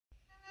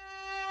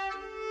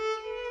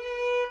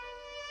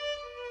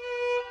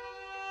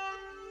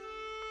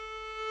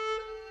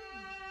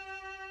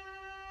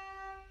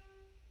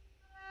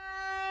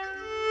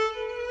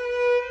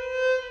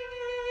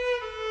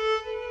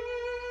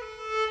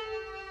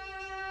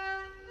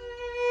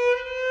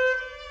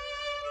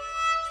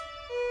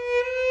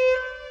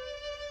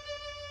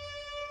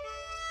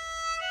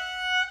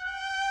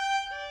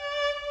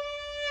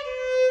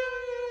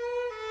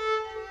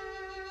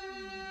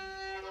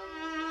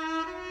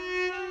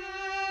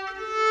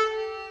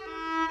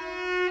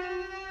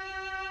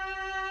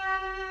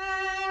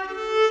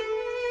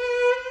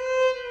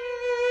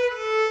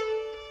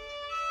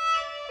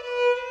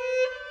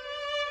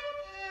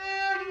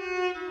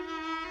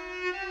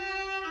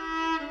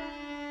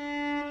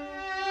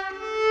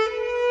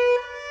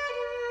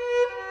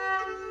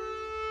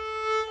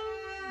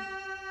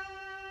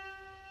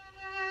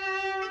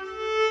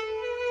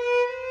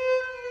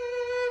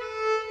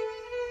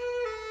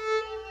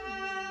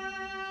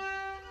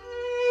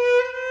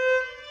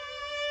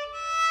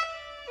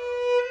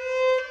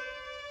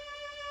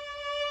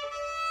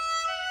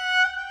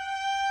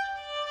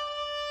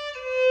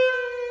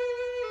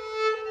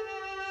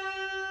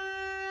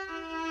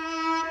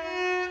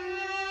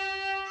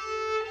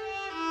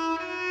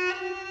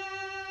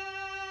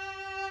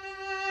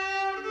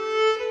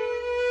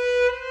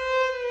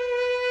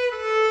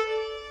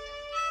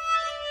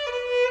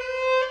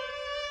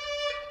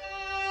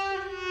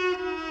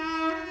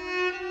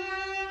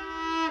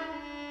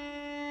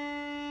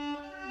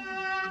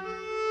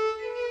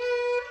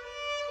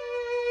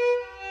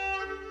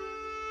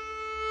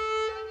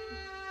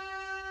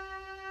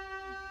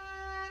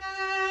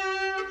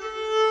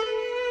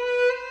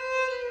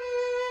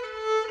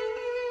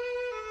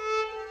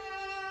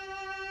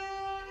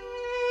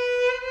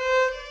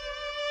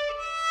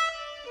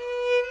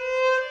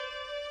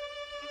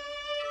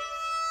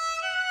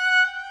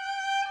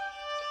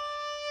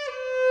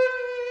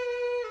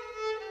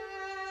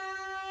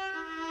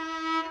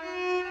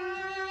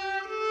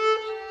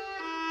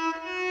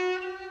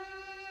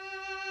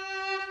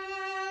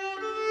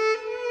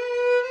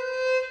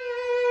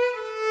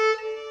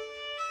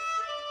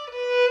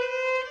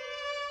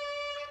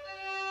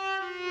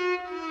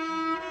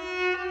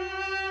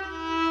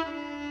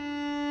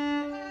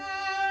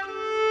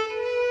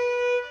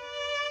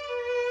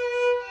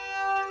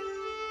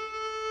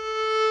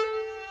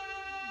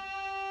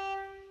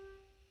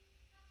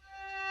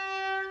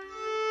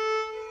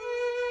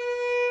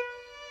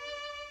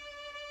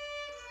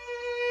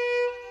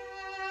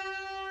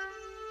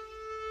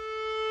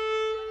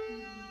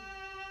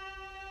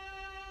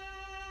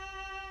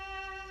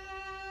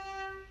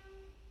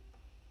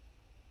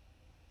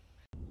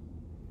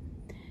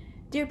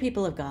Dear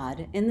people of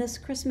God, in this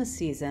Christmas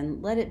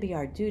season, let it be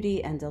our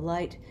duty and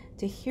delight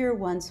to hear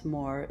once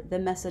more the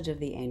message of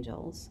the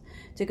angels,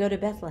 to go to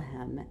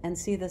Bethlehem and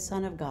see the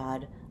Son of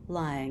God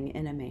lying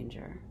in a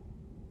manger.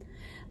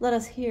 Let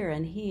us hear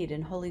and heed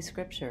in Holy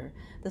Scripture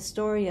the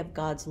story of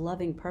God's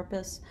loving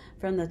purpose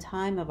from the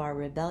time of our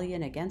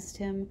rebellion against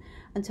Him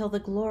until the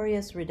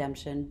glorious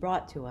redemption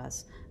brought to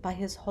us by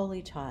His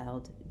holy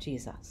child,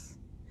 Jesus.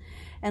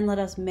 And let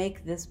us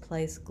make this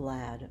place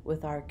glad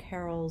with our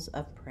carols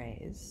of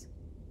praise.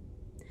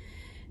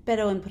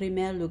 Pero en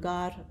primer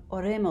lugar,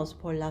 oremos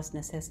por las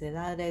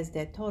necesidades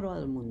de todo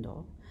el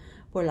mundo,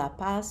 por la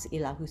paz y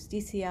la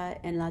justicia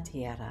en la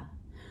tierra,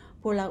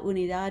 por la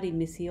unidad y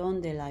misión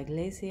de la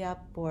Iglesia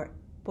por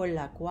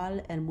la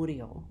cual Él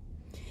murió,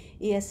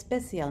 y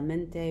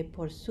especialmente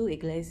por su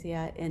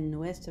Iglesia en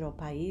nuestro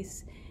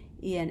país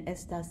y en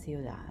esta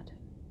ciudad.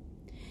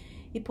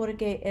 Y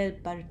porque Él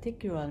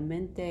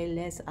particularmente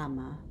les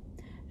ama,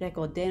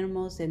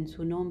 recordemos en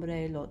su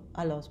nombre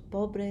a los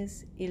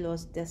pobres y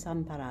los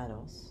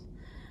desamparados,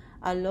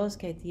 a los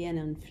que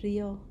tienen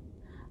frío,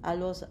 a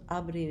los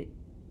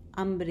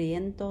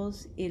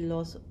hambrientos y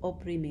los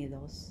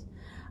oprimidos,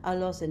 a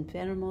los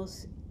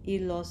enfermos y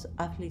los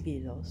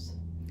afligidos,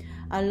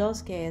 a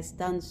los que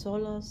están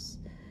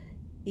solos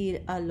y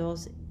a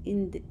los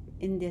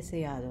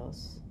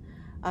indeseados,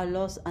 a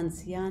los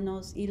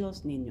ancianos y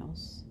los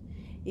niños,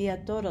 y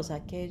a todos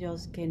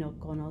aquellos que no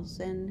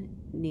conocen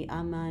ni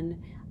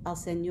aman al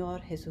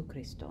Señor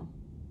Jesucristo.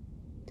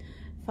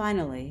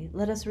 Finally,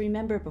 let us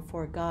remember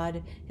before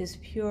God His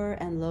pure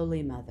and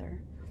lowly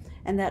Mother,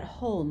 and that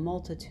whole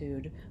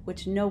multitude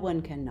which no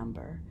one can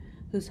number,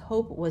 whose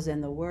hope was in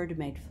the Word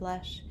made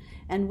flesh,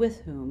 and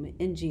with whom,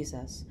 in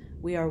Jesus,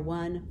 we are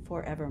one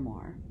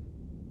forevermore.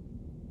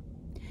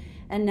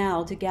 And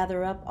now, to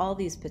gather up all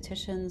these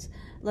petitions,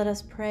 let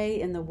us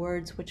pray in the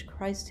words which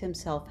Christ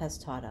Himself has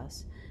taught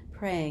us,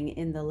 praying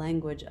in the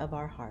language of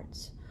our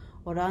hearts,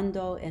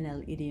 orando en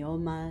el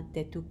idioma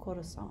de tu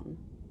corazón.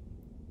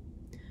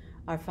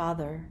 Our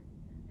Father,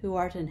 who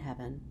art in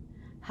heaven,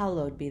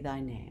 hallowed be thy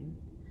name.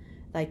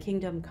 Thy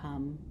kingdom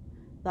come,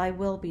 thy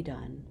will be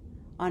done,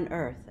 on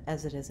earth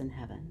as it is in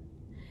heaven.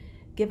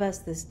 Give us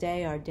this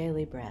day our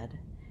daily bread,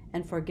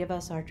 and forgive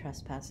us our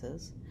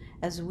trespasses,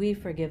 as we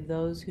forgive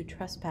those who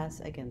trespass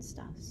against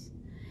us.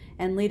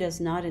 And lead us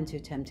not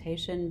into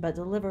temptation, but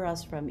deliver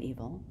us from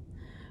evil.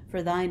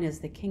 For thine is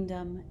the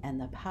kingdom,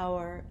 and the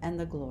power, and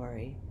the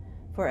glory,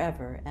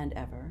 forever and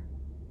ever.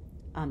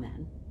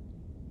 Amen.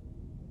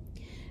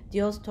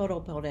 Dios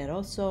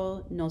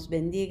Todopoderoso nos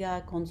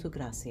bendiga con su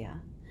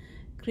gracia.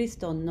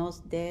 Cristo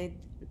nos dé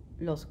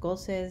los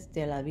goces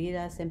de la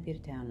vida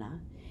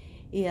sempiterna,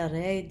 y el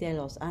Rey de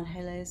los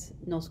ángeles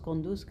nos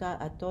conduzca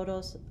a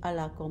todos a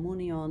la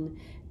comunión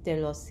de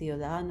los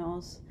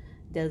ciudadanos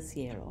del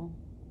cielo.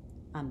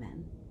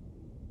 Amen.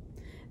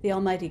 The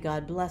Almighty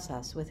God bless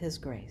us with His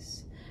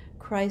grace.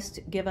 Christ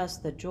give us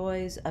the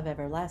joys of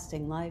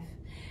everlasting life,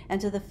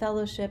 and to the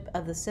fellowship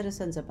of the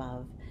citizens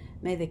above,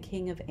 may the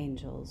King of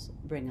angels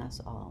bring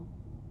us all.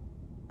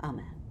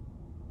 Amen.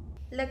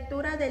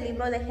 Lectura del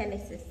libro de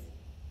Génesis.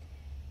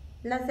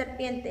 La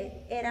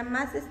serpiente era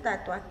más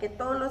estatua que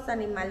todos los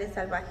animales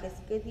salvajes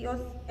que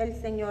Dios el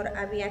Señor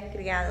había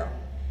criado,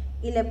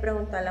 y le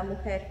preguntó a la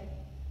mujer: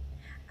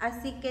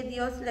 ¿Así que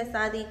Dios les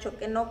ha dicho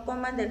que no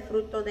coman del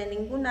fruto de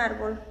ningún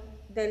árbol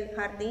del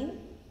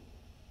jardín?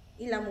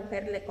 Y la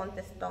mujer le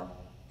contestó: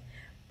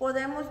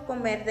 podemos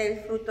comer del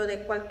fruto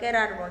de cualquier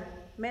árbol,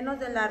 menos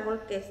del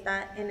árbol que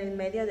está en el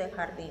medio del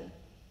jardín.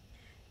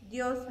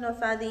 Dios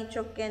nos ha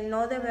dicho que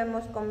no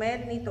debemos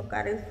comer ni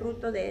tocar el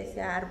fruto de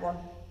ese árbol,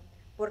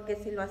 porque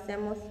si lo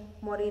hacemos,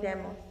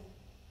 moriremos.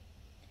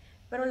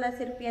 Pero la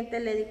serpiente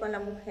le dijo a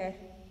la mujer: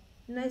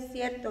 no es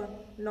cierto,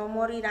 no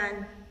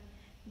morirán.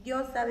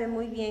 Dios sabe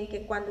muy bien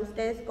que cuando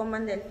ustedes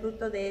coman del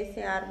fruto de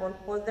ese árbol,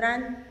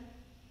 podrán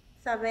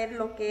saber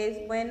lo que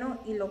es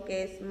bueno y lo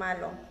que es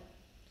malo,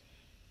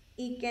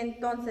 y que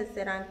entonces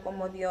serán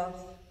como Dios.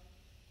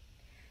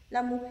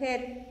 La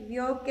mujer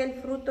vio que el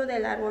fruto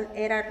del árbol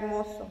era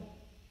hermoso,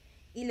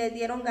 y le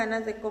dieron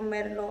ganas de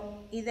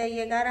comerlo y de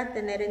llegar a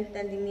tener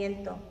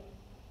entendimiento.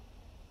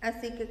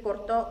 Así que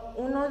cortó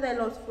uno de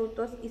los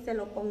frutos y se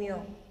lo comió.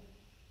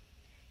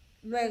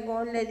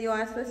 Luego le dio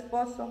a su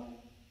esposo,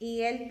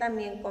 y él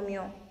también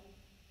comió.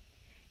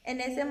 En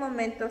ese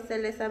momento se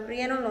les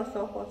abrieron los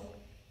ojos,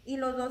 y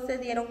los dos se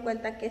dieron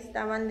cuenta que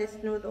estaban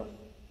desnudos.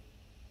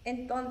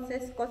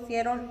 Entonces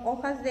cosieron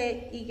hojas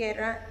de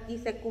higuera y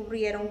se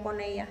cubrieron con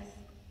ellas.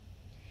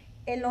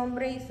 El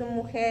hombre y su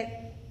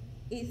mujer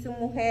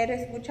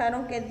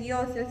escucharon que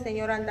Dios el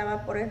Señor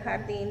andaba por el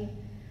jardín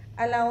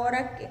a la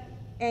hora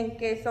en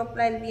que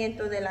sopla el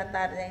viento de la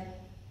tarde,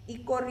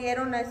 y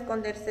corrieron a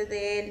esconderse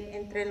de él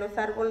entre los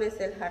árboles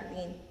del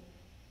jardín.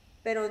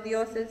 Pero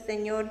Dios el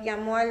Señor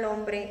llamó al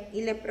hombre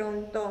y le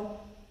preguntó: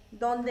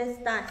 ¿dónde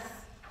estás?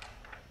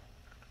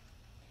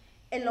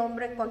 El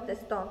hombre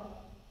contestó: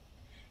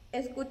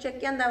 escuché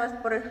que andabas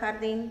por el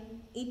jardín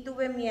y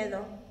tuve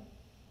miedo,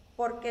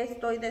 porque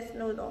estoy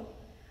desnudo,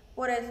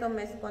 por eso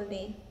me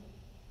escondí.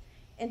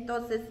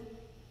 Entonces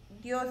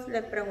Dios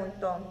le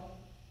preguntó,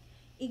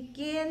 ¿y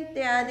quién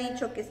te ha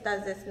dicho que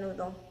estás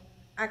desnudo?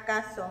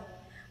 ¿Acaso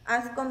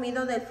has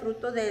comido del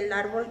fruto del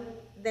árbol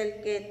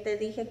del que te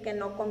dije que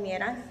no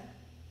comieras?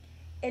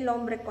 El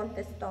hombre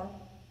contestó,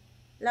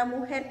 la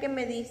mujer que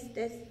me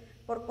diste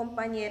por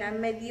compañera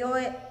me dio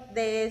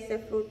de ese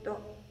fruto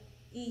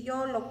y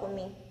yo lo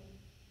comí.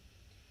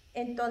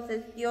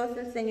 Entonces Dios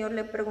el Señor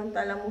le preguntó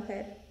a la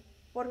mujer,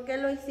 ¿por qué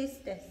lo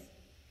hiciste?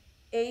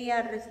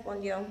 Ella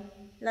respondió,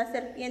 la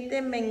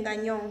serpiente me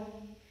engañó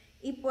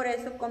y por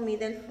eso comí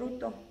del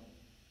fruto.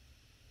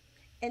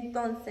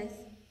 Entonces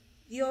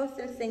Dios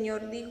el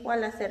Señor dijo a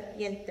la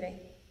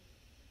serpiente,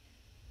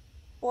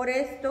 por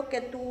esto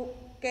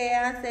que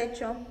has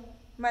hecho,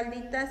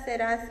 maldita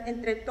serás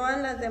entre todas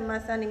las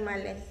demás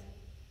animales.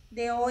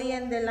 De hoy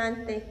en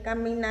adelante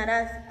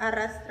caminarás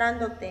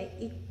arrastrándote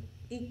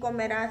y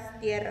comerás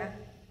tierra.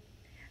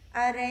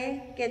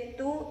 Haré que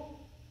tú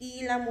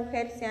y la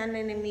mujer sean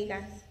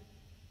enemigas,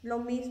 lo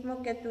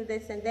mismo que tu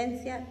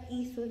descendencia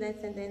y su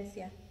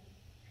descendencia.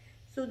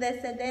 Su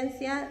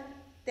descendencia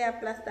te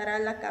aplastará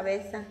la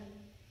cabeza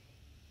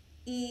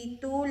y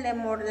tú le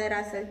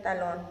morderás el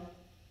talón.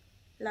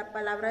 La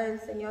palabra del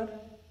Señor,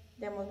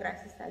 demos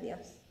gracias a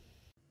Dios.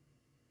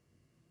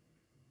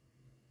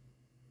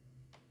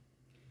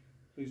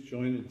 Please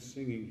join in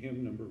singing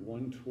hymn number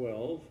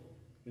 112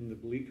 in the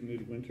bleak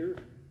midwinter,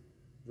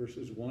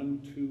 verses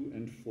 1, 2,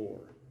 and 4.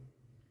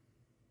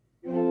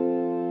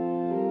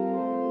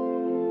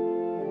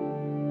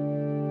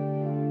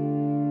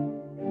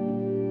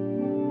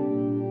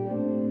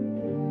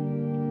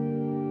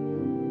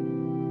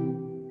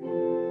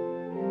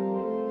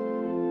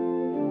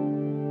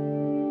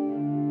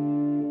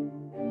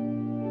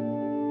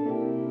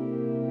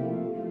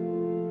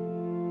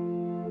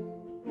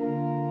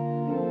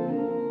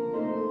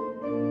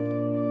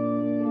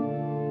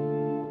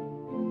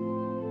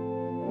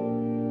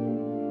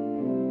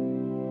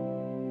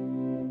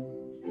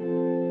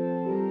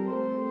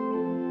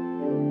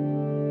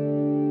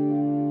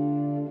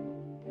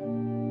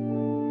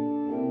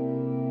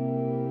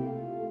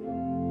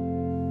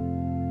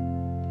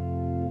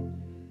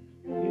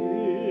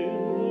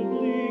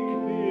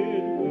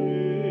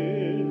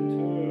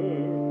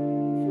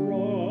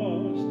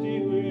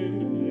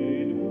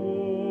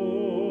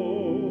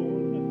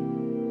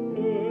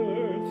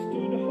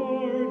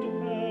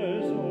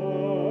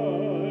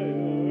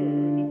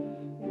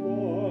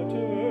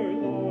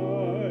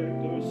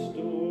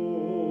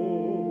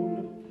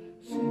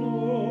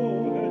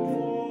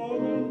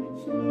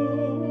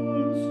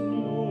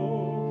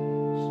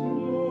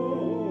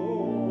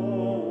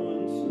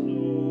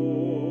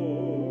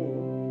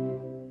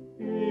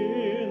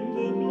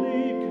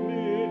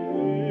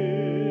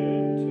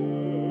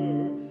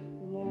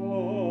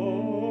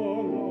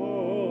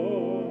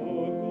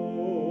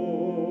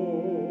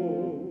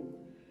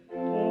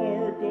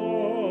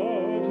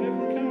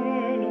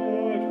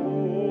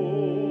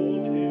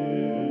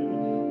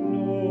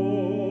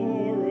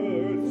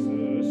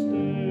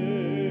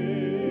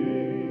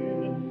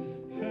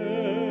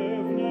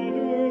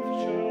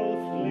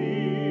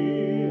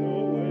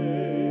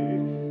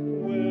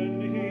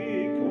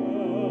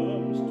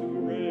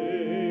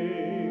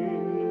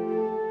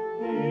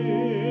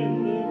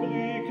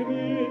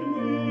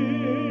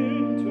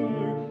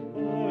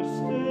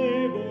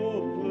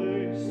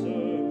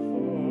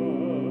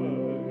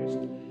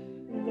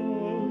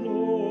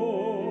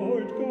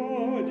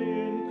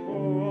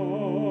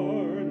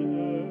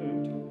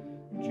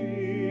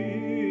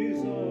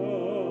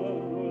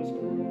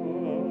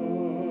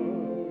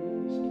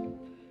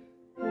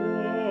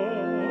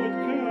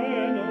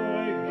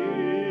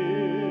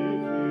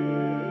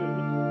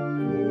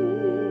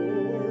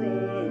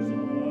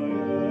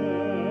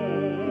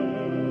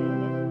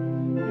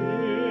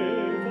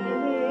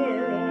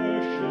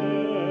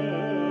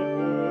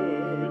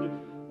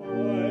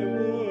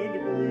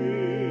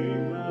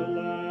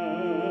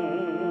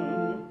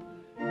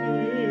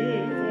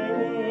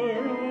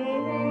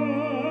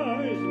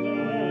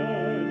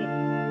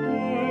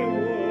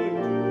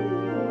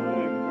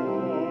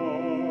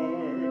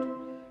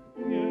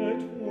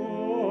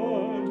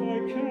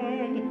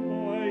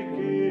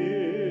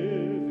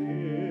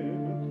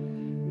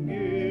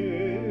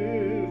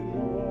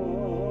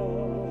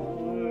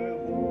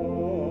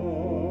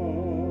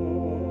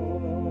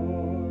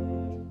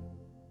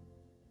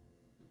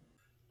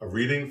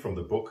 Reading from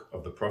the book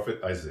of the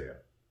prophet Isaiah.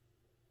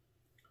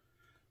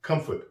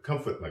 Comfort,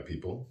 comfort my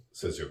people,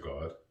 says your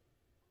God.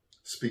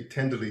 Speak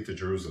tenderly to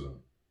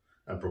Jerusalem,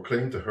 and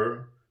proclaim to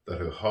her that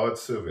her hard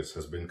service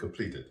has been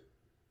completed,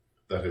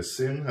 that her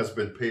sin has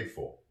been paid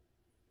for,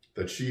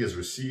 that she has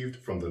received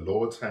from the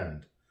Lord's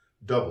hand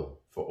double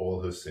for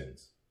all her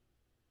sins.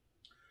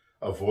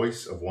 A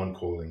voice of one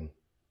calling,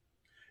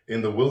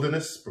 in the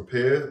wilderness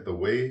prepare the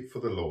way for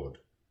the Lord.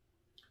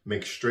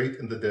 Make straight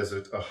in the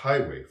desert a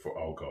highway for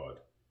our God.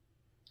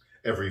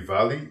 Every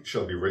valley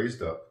shall be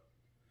raised up,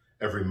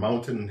 every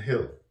mountain and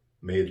hill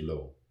made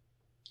low.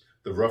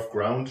 The rough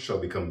ground shall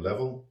become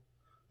level,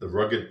 the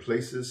rugged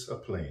places a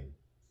plain,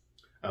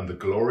 and the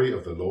glory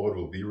of the Lord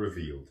will be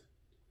revealed,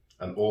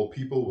 and all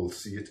people will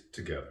see it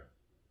together.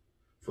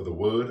 For the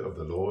word of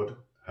the Lord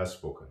has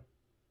spoken.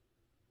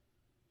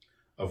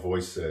 A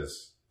voice says,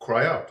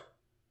 "Cry out."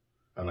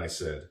 And I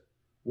said,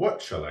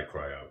 "What shall I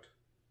cry out?"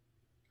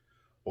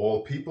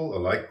 All people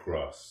are like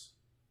grass,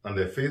 and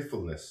their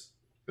faithfulness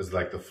is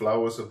like the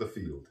flowers of the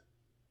field.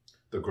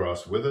 The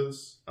grass withers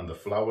and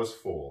the flowers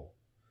fall,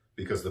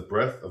 because the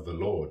breath of the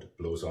Lord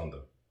blows on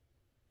them.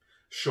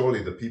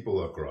 Surely the people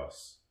are grass.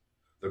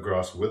 The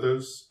grass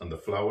withers and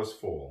the flowers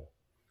fall,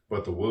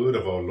 but the word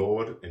of our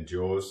Lord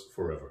endures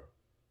forever.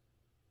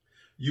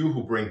 You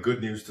who bring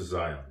good news to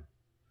Zion,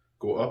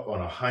 go up on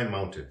a high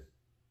mountain.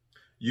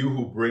 You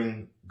who bring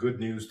good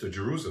news to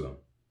Jerusalem,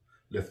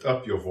 lift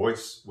up your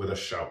voice with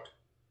a shout.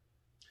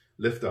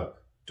 Lift up,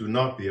 do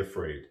not be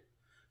afraid.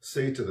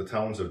 Say to the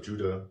towns of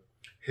Judah,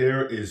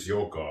 "Here is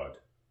your God."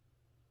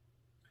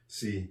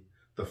 See,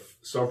 the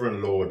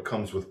sovereign Lord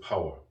comes with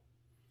power,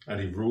 and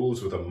he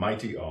rules with a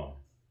mighty arm.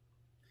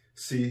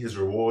 See, his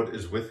reward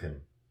is with him,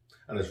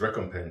 and his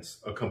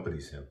recompense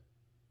accompanies him.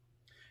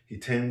 He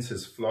tends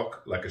his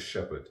flock like a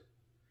shepherd.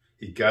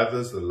 He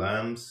gathers the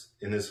lambs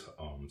in his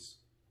arms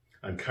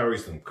and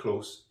carries them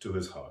close to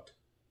his heart.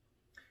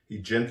 He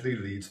gently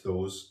leads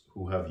those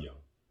who have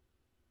young.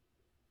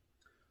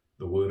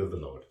 The word of the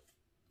Lord.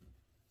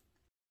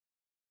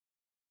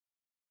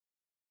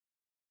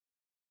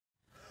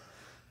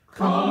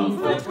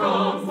 Comfort,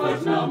 comfort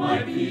now,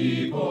 my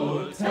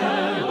people,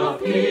 tell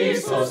of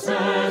peace, so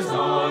says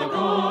our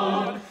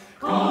God.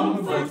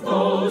 Comfort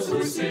those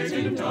who sit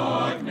in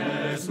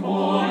darkness,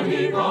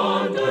 mourning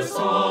under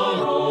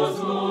sorrow's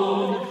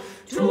load.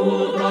 To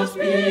God's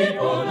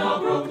people now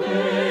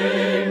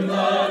proclaim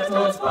that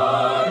God's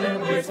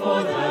pardon waits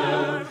for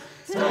them.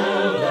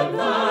 Tell them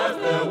that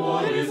their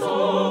war is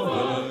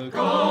over,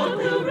 God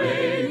will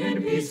reign in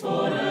peace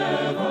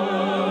forever.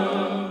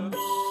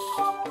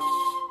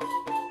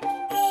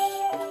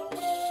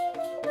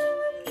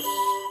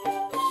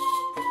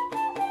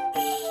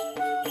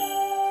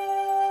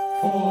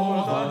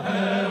 For the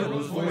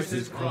herald's voice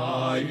is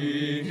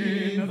crying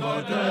in the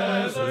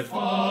desert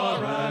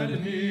far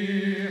and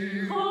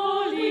near,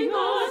 calling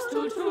us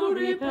to true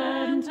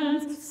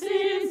repentance,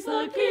 since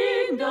the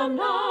kingdom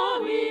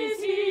now is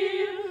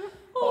here.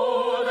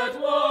 oh, that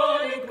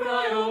warning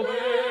cry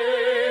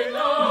away,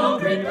 now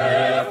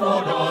prepare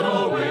for God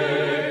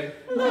away.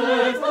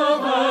 Let the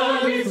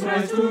valleys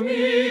rise to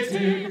meet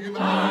him,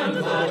 and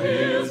the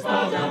hills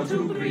bow down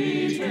to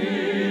greet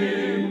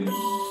him.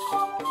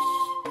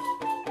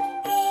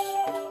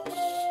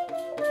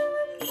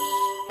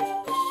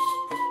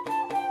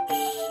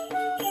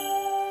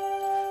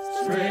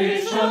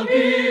 Straight shall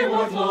be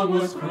what long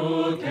was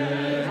crooked,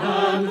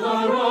 and the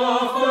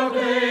rougher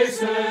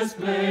places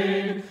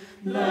plain.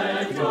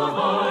 Let your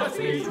hearts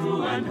be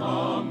true and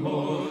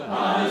humble,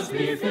 as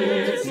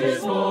befits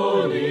his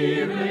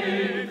holy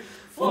reign.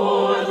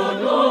 For the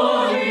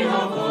glory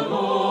of the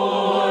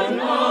Lord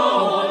now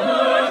on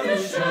earth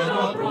is shed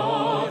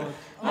abroad,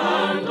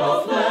 and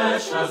all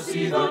flesh shall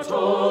see the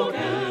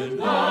token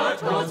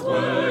that God's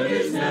word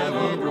is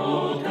never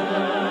broken.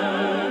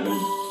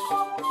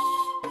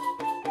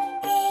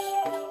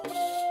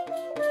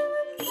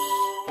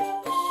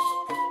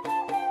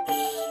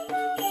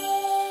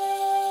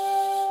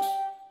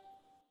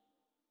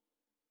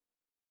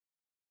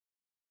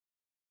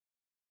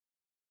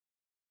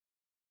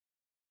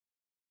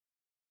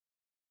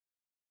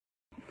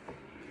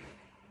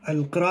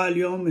 القراءة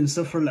اليوم من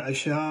سفر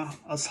العشاء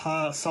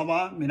أصحاح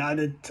 7 من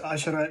عدد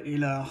 10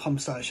 إلى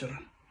 15.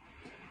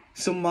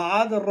 ثم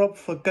عاد الرب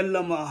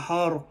فكلم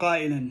أحار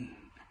قائلا: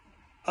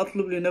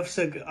 أطلب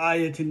لنفسك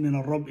آية من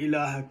الرب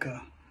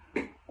إلهك،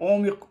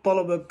 أعمق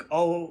طلبك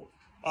أو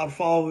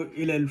أرفعه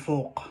إلى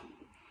الفوق.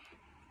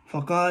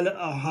 فقال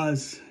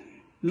أحاز: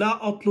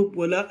 لا أطلب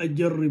ولا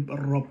أجرب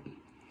الرب.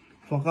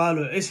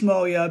 فقالوا: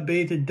 اسمعوا يا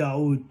بيت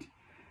داود،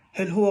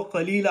 هل هو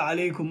قليل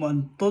عليكم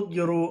أن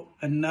تضجروا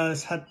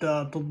الناس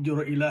حتى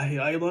تضجروا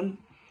إلهي أيضا؟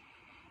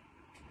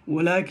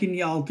 ولكن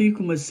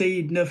يعطيكم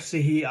السيد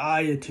نفسه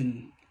آية.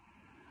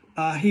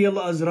 هي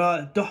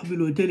العذراء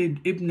تحبل وتلد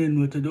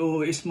ابنا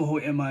وتدعوه اسمه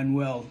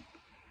إيمانويل.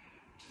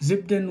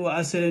 زبدا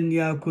وعسلا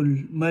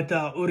يأكل متى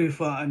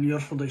عرف أن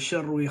يرفض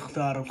الشر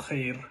ويختار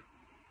الخير.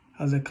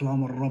 هذا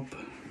كلام الرب.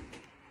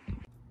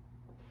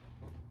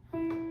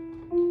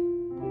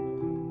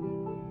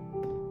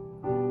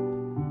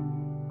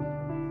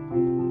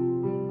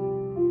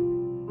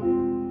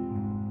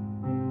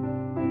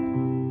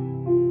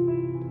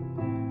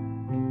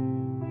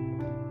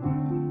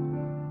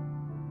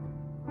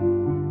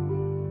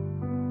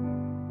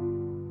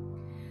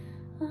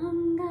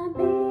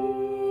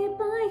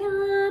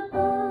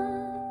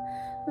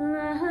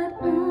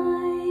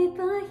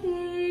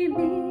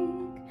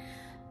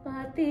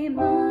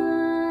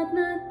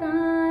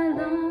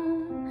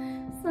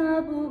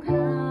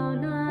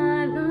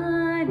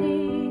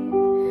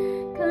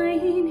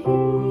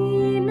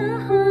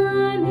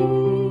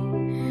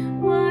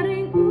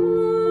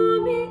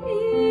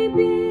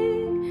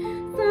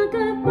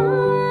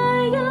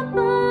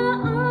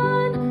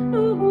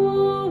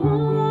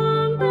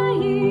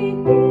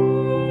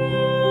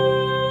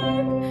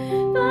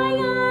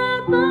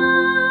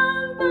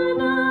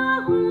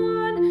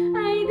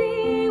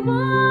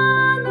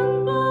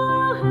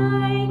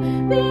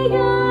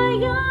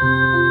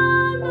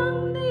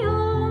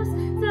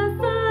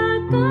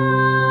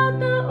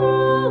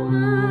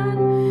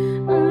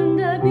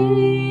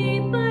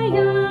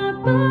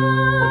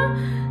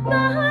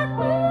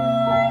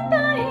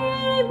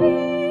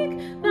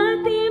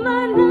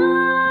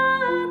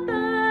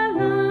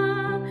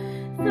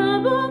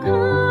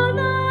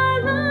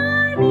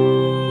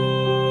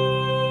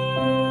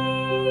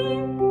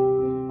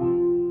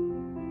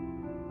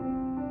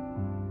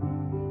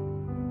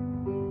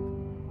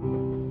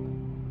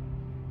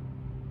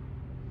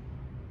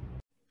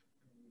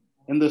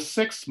 the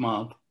 6th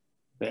month,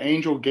 the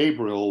angel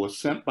Gabriel was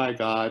sent by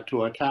God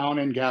to a town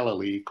in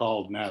Galilee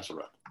called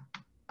Nazareth,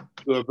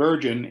 to a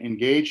virgin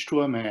engaged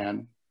to a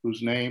man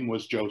whose name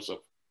was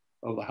Joseph,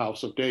 of the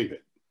house of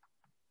David.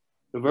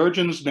 The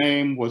virgin's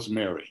name was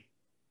Mary.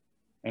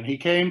 And he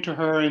came to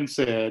her and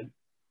said,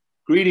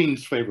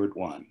 "Greetings, favored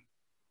one,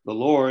 the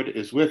Lord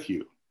is with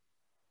you."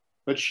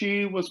 But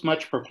she was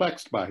much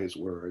perplexed by his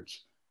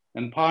words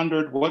and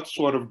pondered what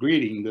sort of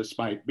greeting this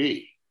might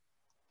be.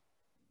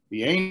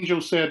 The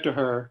angel said to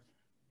her,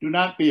 "Do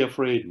not be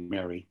afraid,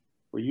 Mary,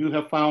 for you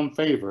have found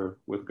favor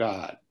with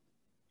God.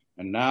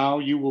 And now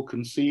you will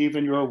conceive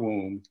in your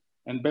womb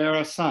and bear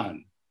a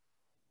son,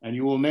 and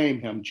you will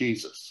name him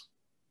Jesus.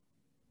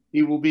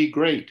 He will be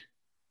great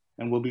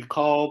and will be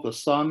called the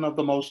Son of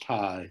the Most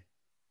High,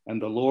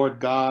 and the Lord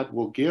God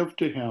will give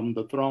to him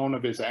the throne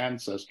of his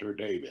ancestor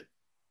David.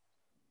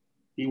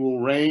 He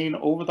will reign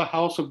over the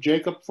house of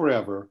Jacob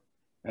forever,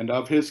 and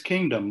of his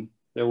kingdom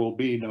there will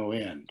be no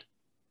end."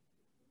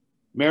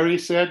 Mary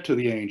said to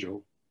the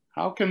angel,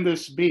 "How can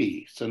this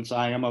be, since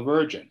I am a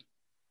virgin?"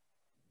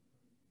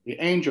 The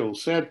angel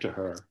said to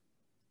her,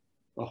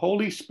 "The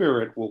Holy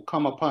Spirit will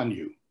come upon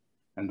you,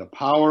 and the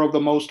power of the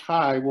Most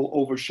High will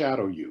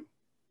overshadow you.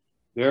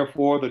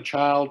 Therefore, the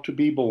child to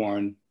be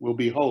born will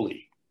be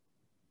holy.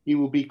 He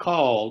will be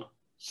called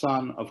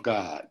Son of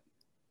God.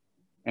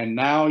 And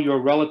now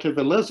your relative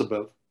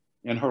Elizabeth,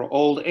 in her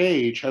old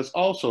age, has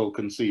also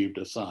conceived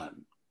a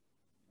son.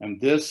 And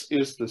this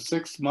is the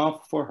 6th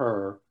month for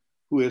her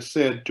who is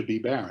said to be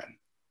barren.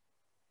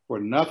 For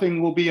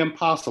nothing will be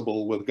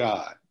impossible with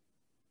God."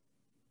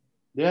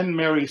 Then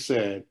Mary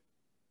said,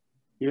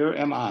 "Here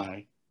am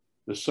I,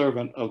 the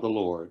servant of the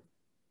Lord.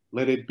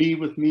 Let it be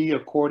with me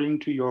according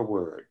to your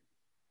word."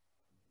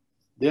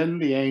 Then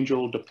the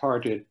angel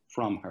departed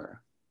from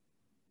her.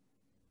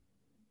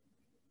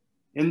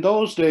 In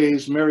those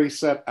days, Mary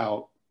set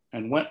out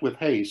and went with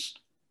haste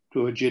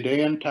to a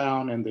Judean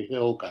town in the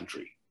hill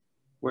country,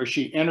 where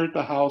she entered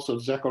the house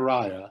of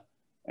Zechariah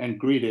and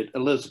greeted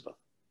Elizabeth.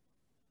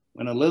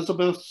 When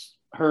Elizabeth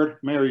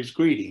heard Mary's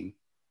greeting,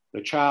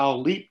 the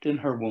child leaped in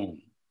her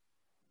womb.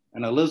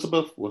 And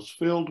Elizabeth was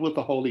filled with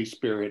the Holy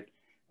Spirit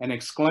and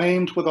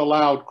exclaimed with a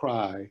loud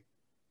cry,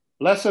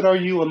 "Blessed are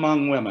you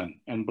among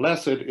women, and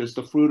blessed is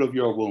the fruit of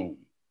your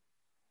womb.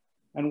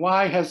 And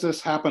why has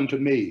this happened to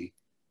me,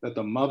 that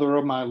the mother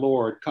of my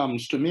Lord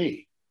comes to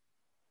me?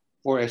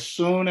 For as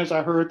soon as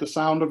I heard the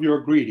sound of your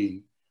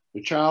greeting,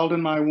 the child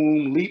in my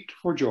womb leaped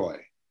for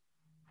joy.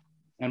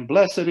 And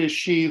blessed is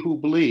she who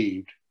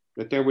believed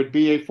that there would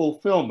be a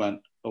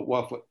fulfillment of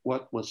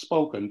what was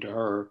spoken to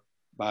her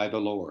by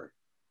the Lord."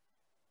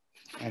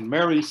 And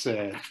Mary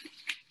said,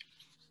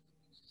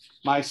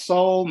 "My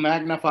soul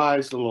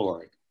magnifies the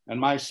Lord, and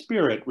my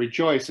spirit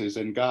rejoices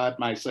in God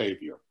my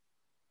Savior,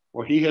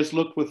 for he has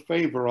looked with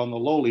favor on the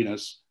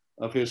lowliness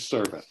of his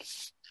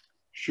servant.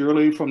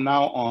 Surely from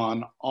now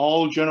on,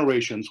 all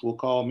generations will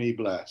call me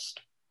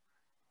blessed.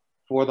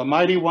 For the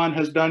Mighty One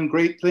has done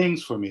great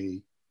things for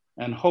me,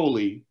 and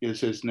holy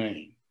is his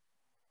name.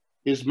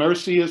 His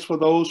mercy is for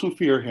those who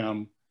fear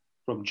him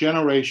from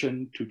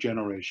generation to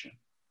generation.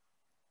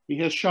 He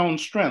has shown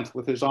strength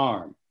with his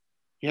arm.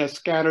 He has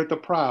scattered the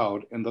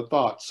proud in the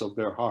thoughts of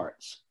their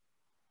hearts.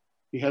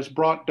 He has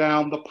brought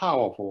down the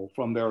powerful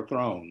from their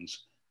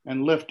thrones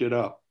and lifted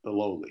up the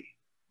lowly.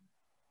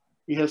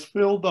 He has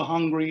filled the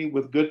hungry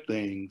with good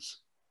things.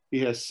 He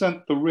has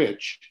sent the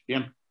rich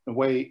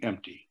away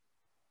empty.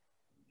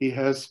 He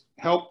has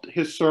helped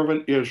his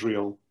servant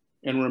Israel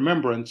in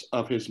remembrance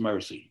of his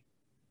mercy,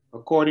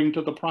 according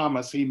to the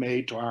promise he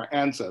made to our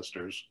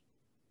ancestors,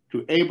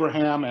 to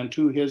Abraham and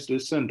to his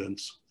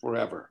descendants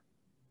forever."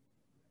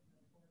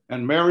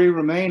 And Mary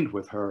remained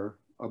with her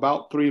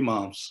about 3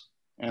 months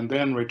and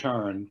then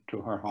returned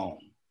to her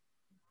home.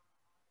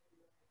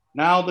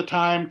 Now the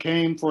time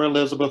came for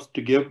Elizabeth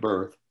to give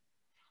birth,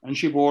 and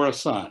she bore a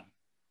son.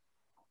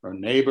 Her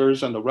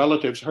neighbors and the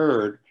relatives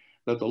heard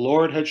that the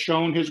Lord had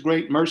shown his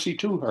great mercy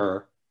to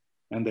her,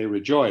 and they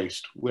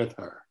rejoiced with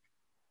her.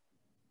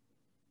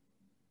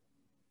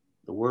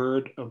 The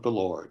word of the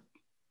Lord.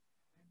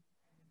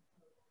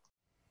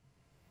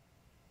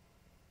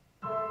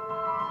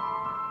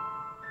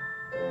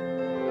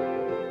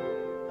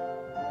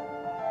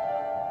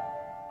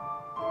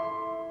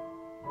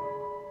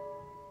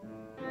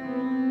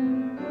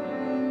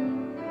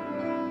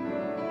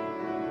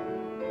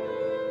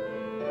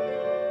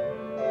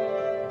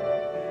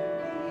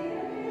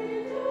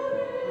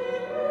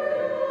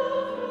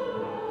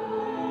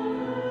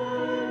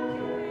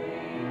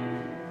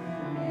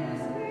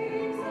 Yes,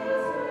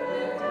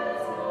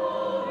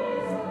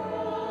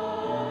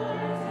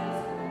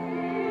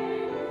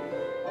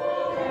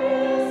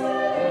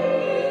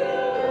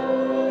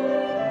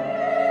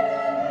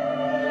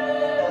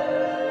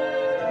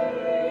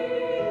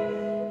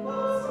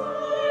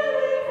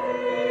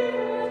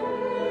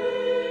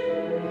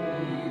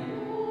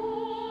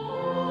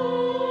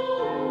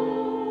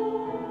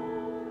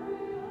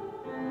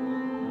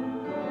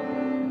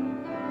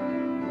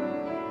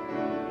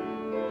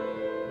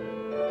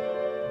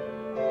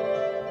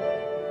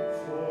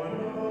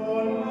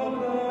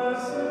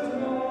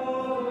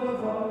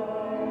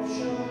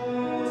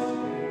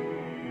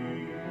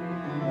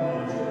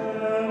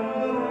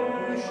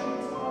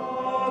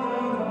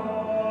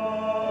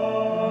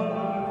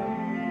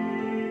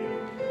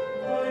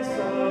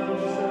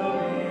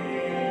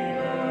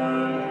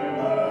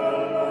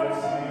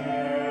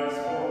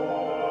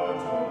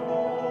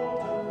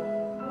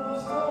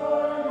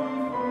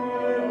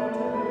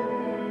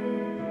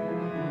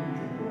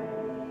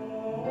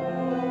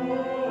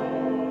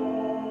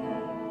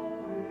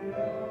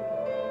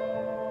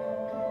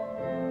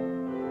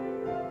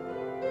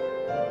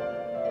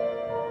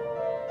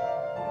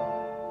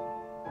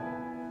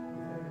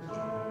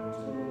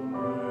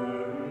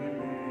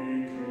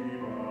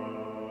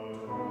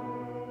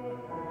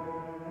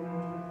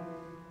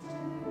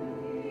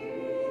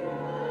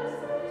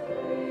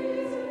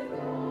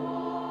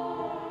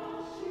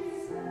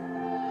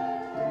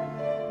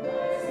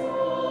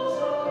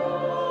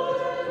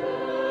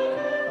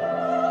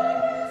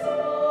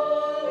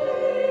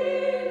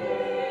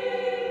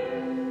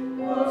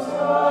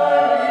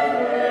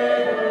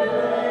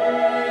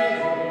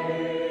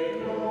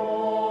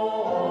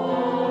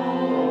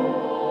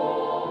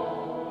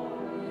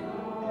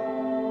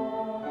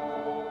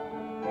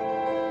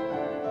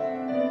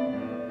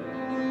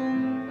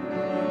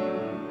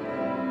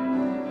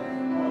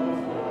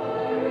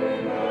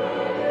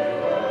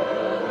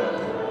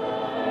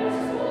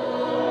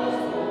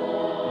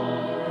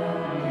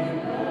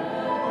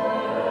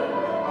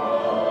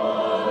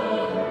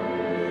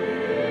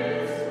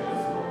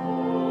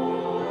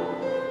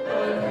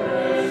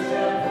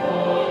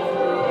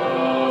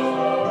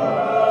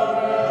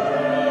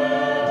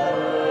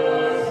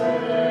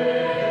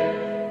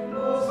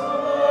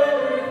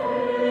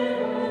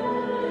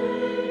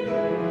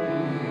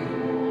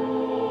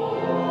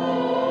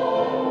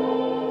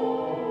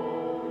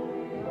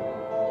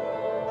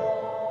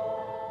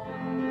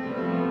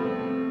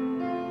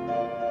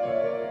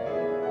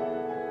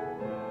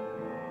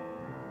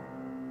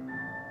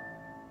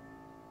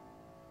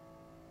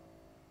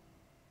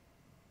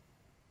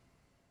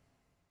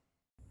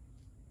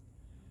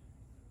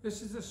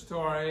 This is the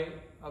story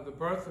of the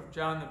birth of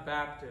John the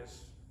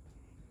Baptist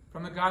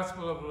from the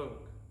Gospel of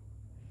Luke.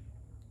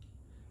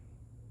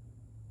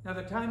 Now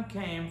the time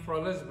came for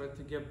Elizabeth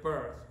to give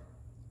birth,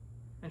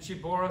 and she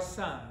bore a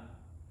son.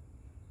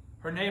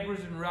 Her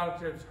neighbors and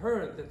relatives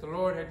heard that the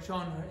Lord had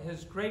shown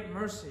his great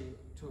mercy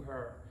to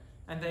her,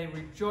 and they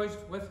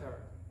rejoiced with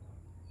her.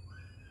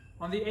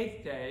 On the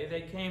 8th day,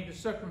 they came to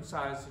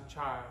circumcise the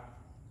child,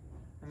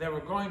 and they were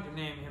going to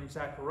name him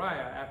Zechariah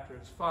after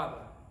his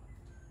father.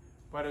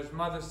 But his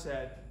mother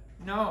said,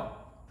 "No,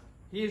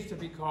 he is to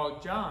be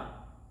called John."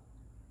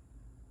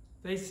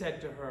 They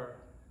said to her,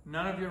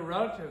 "None of your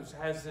relatives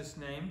has this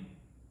name."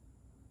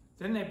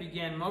 Then they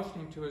began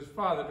motioning to his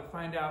father to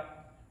find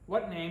out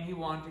what name he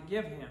wanted to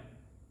give him.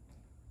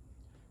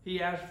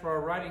 He asked for a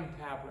writing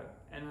tablet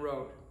and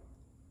wrote,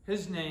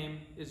 "His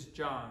name is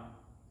John."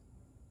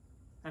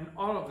 And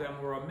all of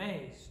them were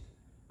amazed.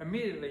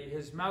 Immediately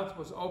his mouth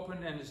was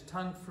opened and his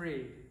tongue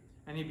freed,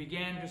 and he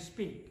began to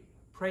speak,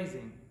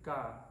 praising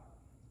God.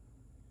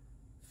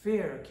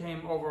 Fear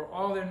came over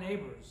all their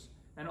neighbors,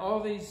 and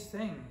all these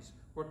things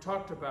were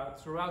talked about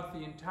throughout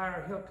the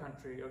entire hill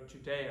country of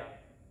Judea.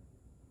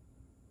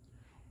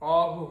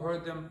 All who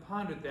heard them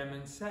pondered them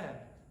and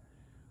said,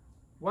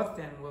 "What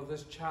then will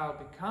this child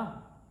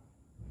become?"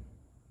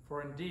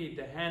 For indeed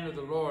the hand of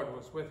the Lord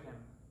was with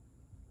him.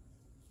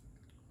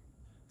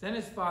 Then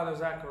his father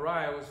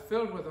Zechariah was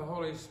filled with the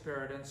Holy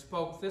Spirit and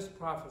spoke this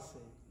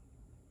prophecy.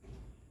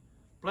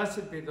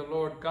 "Blessed be the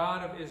Lord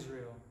God of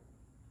Israel,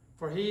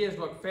 for he has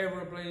looked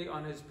favorably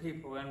on his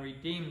people and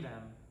redeemed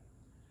them.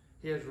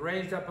 He has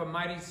raised up a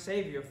mighty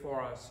Savior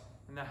for us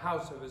in the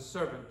house of his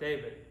servant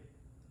David.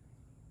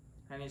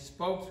 And he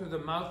spoke through the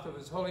mouth of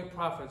his holy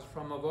prophets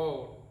from of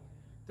old,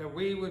 that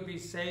we would be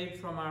saved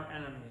from our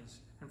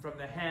enemies and from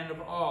the hand of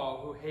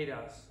all who hate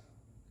us.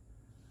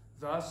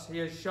 Thus he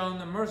has shown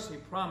the mercy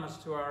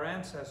promised to our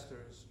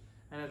ancestors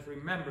and has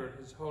remembered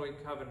his holy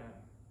covenant.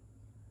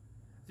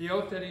 The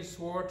oath that he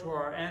swore to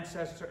our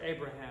ancestor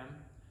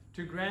Abraham,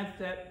 to grant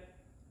that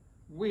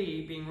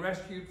we, being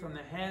rescued from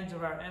the hands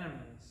of our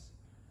enemies,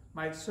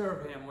 might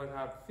serve him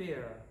without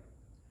fear,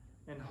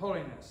 in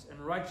holiness and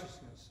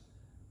righteousness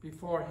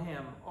before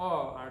him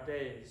all our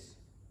days.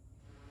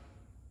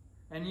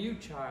 And you,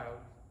 child,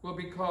 will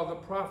be called the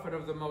prophet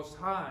of the Most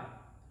High,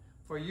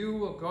 for you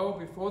will go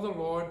before the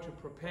Lord to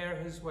prepare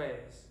his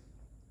ways,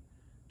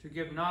 to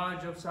give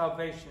knowledge of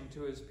salvation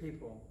to his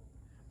people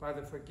by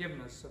the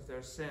forgiveness of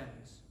their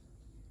sins.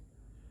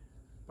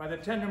 By the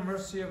tender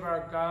mercy of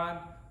our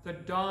God, the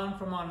dawn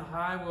from on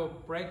high will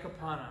break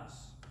upon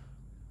us,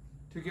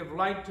 to give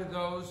light to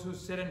those who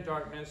sit in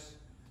darkness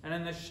and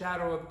in the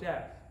shadow of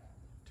death,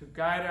 to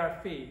guide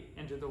our feet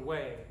into the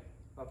way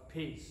of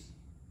peace."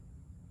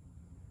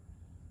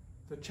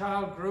 The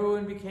child grew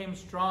and became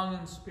strong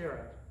in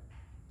spirit,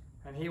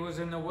 and he was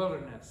in the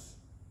wilderness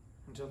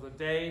until the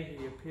day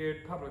he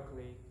appeared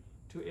publicly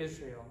to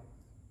Israel.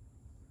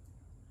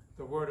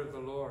 The word of the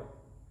Lord.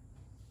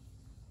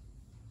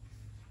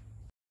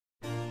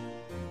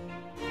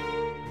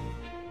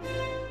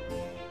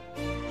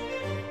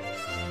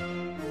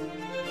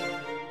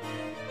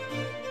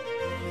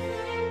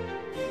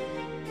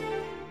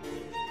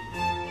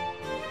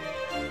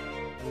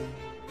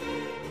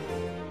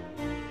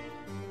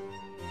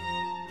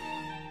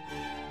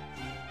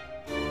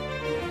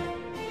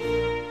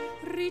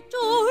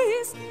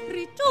 Rejoice,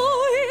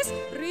 rejoice,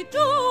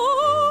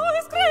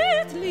 rejoice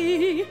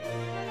greatly.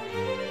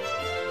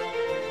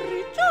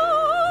 Rejoice,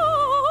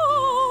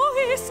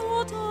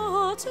 O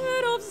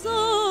daughter of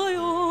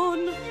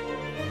Zion.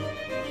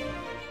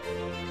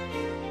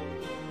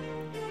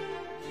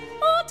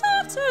 O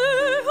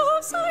daughter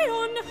of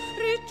Zion,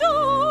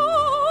 rejoice,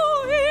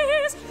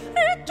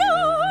 rejoice,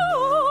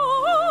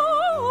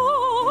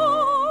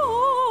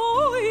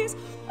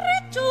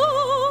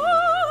 rejoice.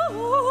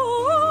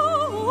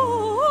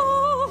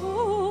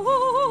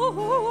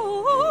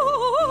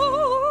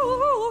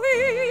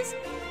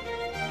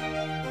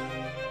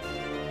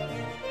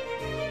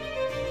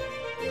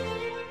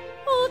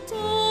 O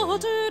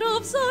daughter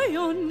of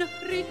Zion,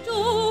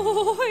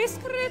 rejoice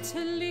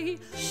greatly.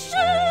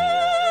 Shout,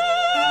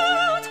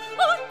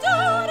 O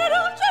daughter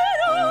of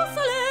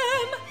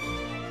Jerusalem.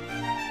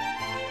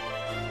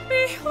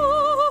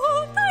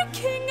 Behold, thy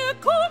king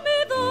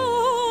cometh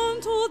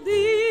unto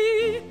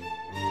thee.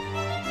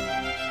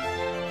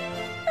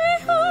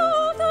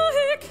 Behold,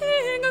 thy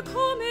king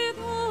cometh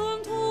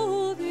unto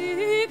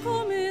thee,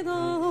 cometh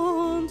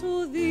unto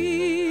thee.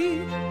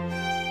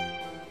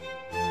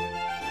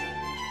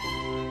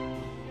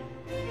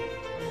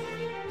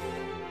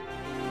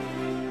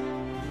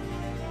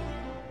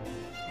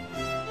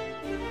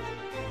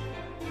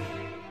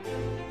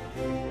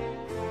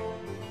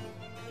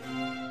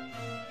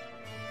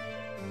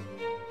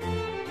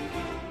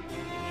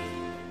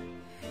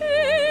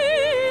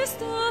 Is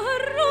the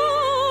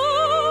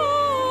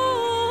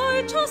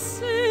righteous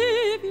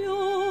Savior,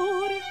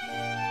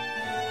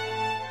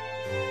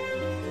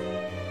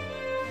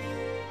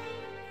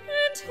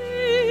 and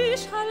he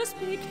shall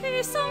speak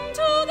peace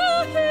unto the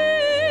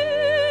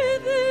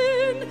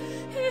heathen,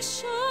 he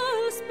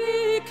shall speak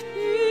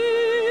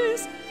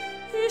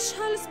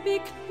shall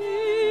speak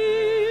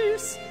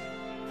peace,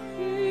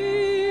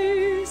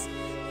 peace.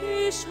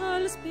 He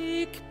shall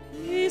speak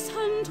peace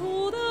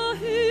unto the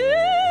heathen.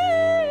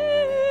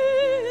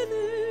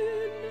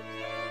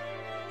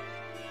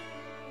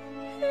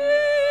 He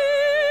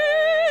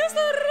is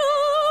the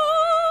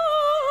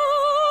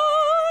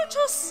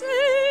righteous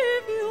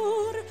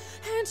Savior,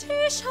 and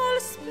he shall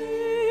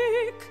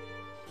speak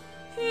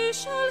peace.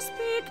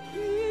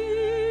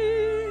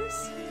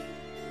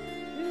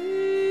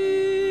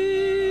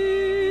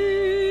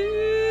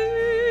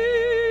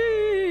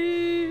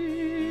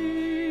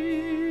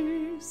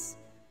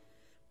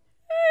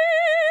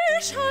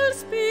 Shall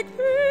speak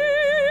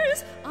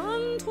peace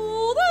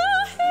unto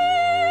the heathen.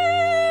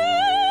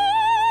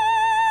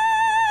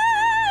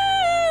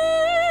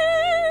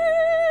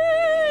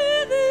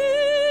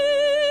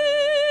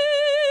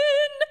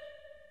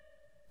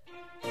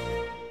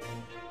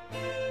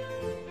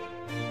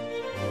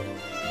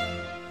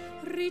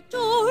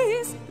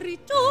 Rejoice,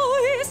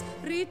 rejoice,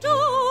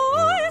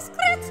 rejoice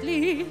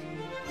greatly.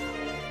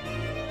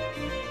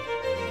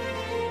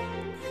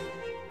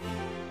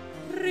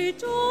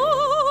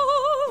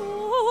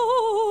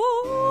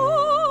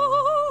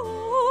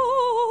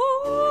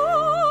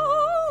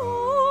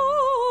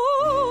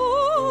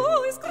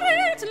 Rejoice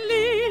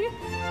greatly,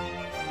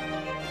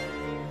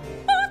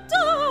 O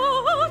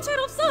daughter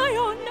of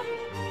Zion.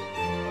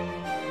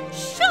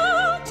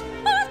 Shout,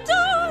 O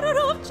daughter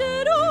of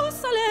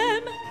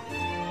Jerusalem.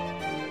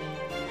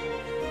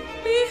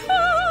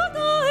 Behold,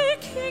 thy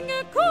King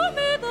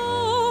cometh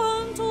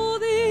unto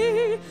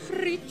thee.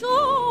 Rejoice,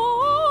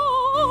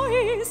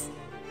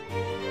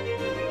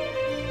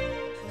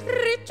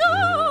 rejoice,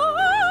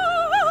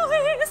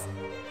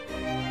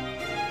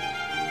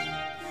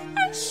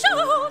 and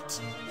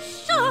shout,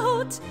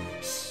 shout,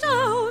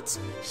 shout,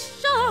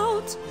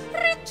 shout,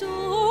 rejoice.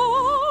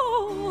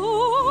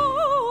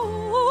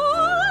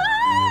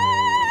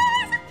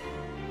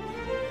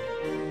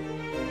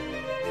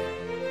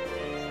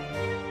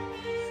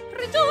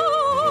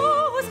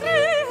 Rejoice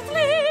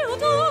greatly, O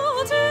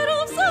daughter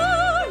of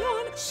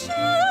Zion.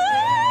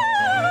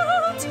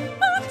 Shout,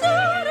 O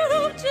daughter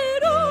of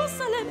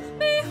Jerusalem.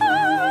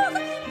 Behold,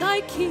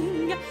 thy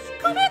King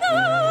cometh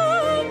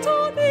unto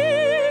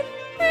thee.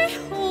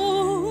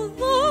 Behold,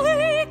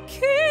 thy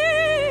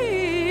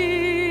King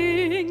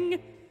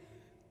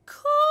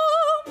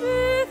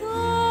cometh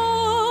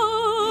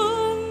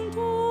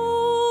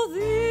unto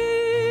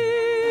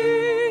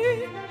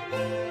thee.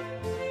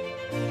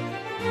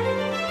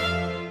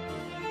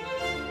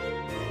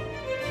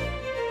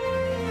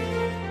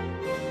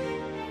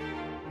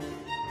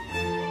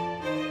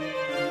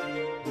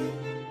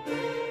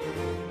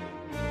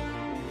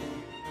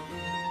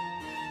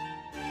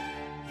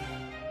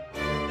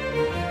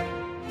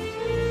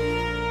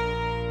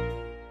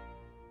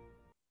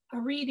 A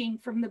reading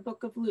from the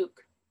book of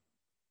Luke.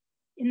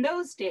 In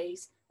those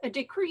days, a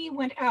decree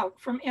went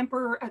out from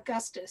Emperor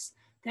Augustus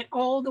that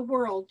all the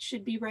world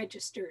should be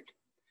registered.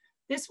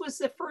 This was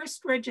the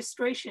first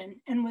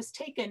registration and was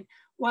taken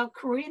while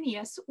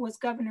Quirinius was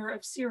governor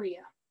of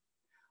Syria.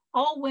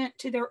 All went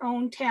to their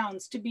own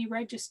towns to be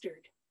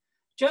registered.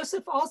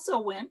 Joseph also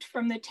went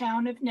from the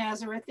town of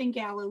Nazareth in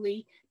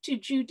Galilee to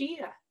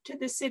Judea, to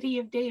the city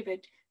of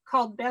David,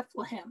 called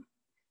Bethlehem,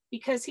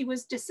 because he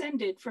was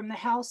descended from the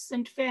house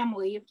and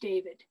family of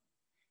David.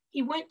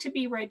 He went to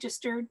be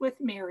registered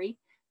with Mary,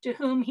 to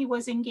whom he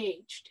was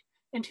engaged,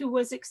 and who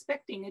was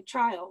expecting a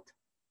child.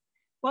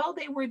 While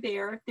they were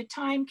there, the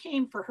time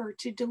came for her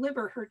to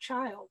deliver her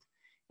child,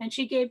 and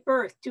she gave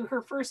birth to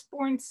her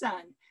firstborn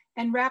son,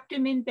 and wrapped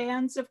him in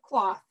bands of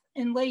cloth,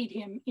 and laid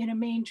him in a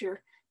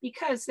manger,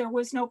 because there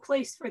was no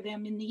place for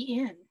them in the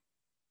inn.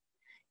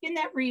 In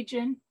that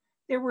region,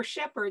 there were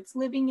shepherds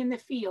living in the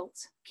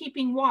fields,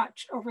 keeping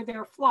watch over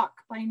their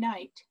flock by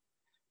night.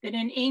 Then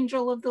an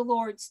angel of the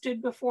Lord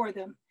stood before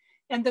them,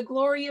 and the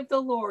glory of the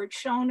Lord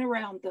shone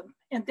around them,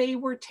 and they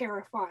were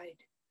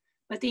terrified.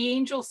 But the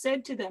angel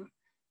said to them,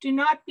 "Do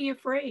not be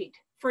afraid,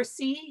 for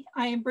see,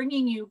 I am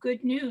bringing you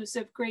good news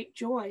of great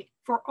joy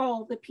for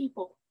all the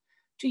people.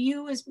 To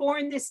you is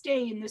born this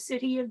day in the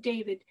city of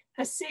David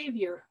a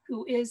Savior,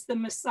 who is the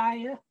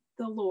Messiah,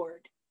 the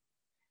Lord.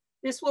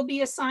 This will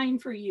be a sign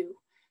for you.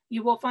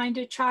 You will find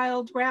a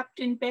child wrapped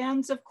in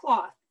bands of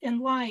cloth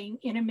and lying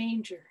in a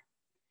manger."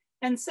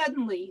 And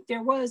suddenly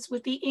there was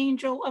with the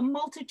angel a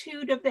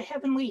multitude of the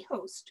heavenly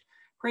host,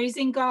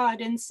 praising God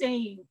and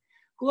saying,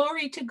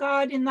 "Glory to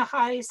God in the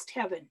highest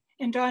heaven,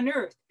 and on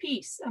earth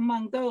peace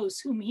among those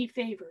whom he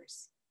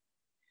favors."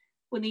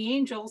 When the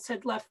angels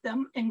had left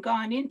them and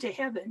gone into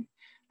heaven,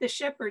 the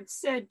shepherds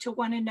said to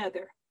one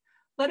another,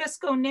 "Let us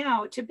go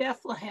now to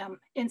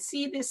Bethlehem and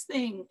see this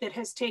thing that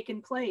has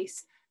taken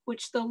place,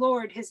 which the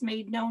Lord has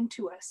made known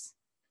to us."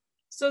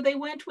 So they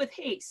went with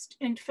haste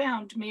and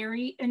found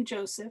Mary and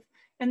Joseph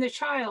and the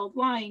child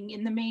lying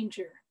in the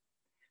manger.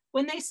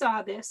 When they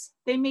saw this,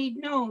 they made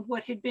known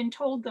what had been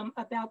told them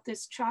about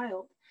this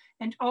child,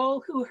 and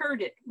all who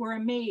heard it were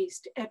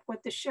amazed at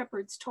what the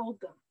shepherds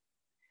told them.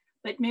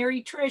 But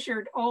Mary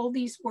treasured all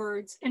these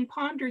words and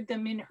pondered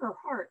them in her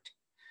heart.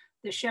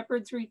 the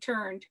shepherds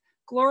returned,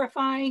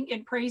 glorifying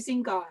and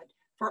praising God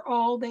for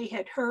all they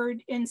had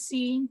heard and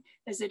seen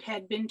as it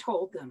had been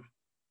told them.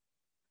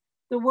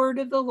 The word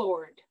of the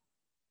Lord.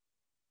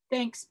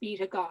 Thanks be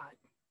to God.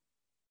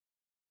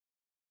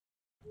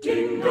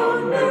 Ding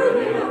dong,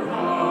 merrily on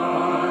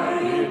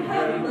high, in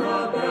heaven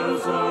the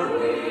bells are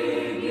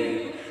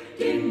ringing.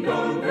 Ding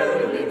dong,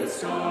 merrily the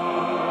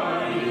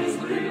sky is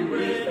green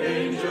with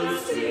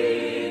angels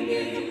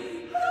singing.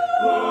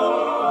 Oh,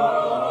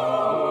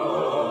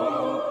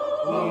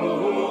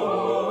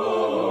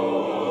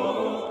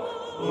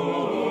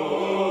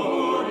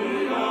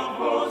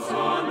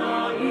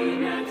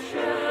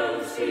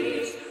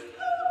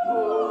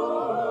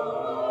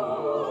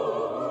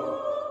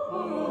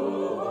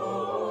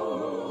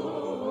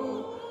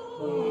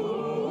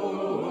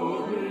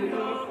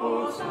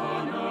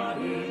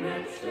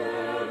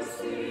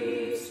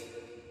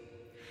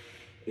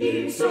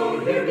 so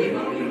here we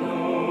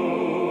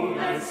go,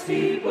 as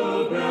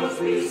steeple bells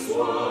we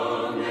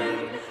swung,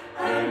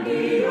 and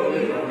the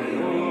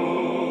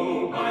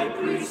by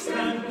priest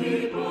and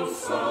people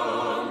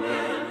sung,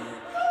 and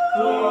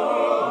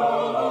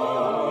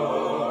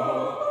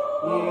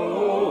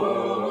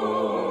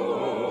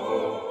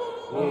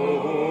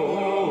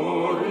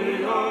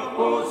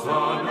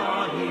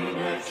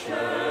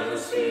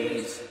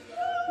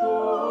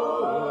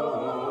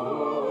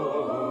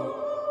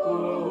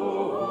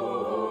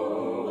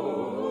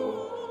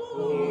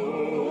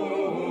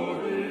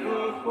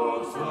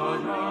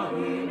Hosanna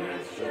in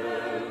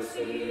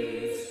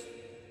excelsis.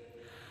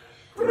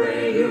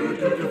 Pray you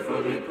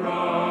dutifully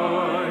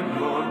prime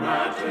your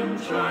matin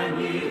chime,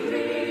 ye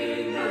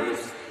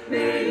ringers.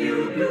 May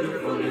you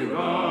beautifully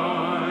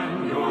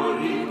rhyme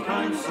your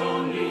eve-time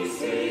song, ye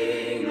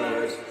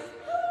singers.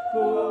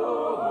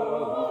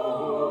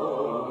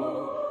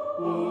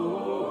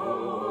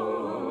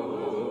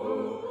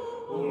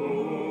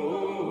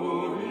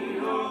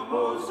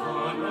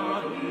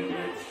 Hosanna in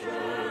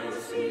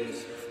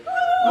excelsis.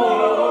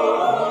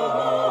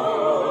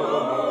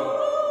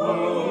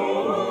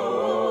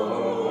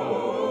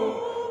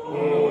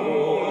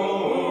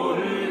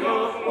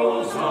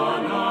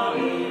 Hosanna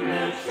in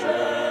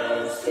excelsis.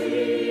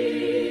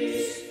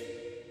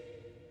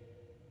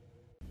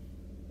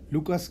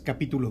 Lucas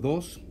capítulo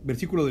 2,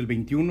 versículo del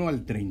 21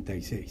 al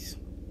 36.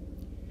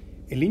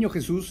 El niño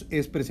Jesús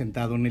es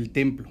presentado en el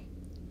templo.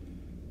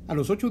 A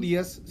los 8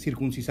 días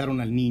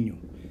circuncisaron al niño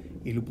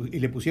y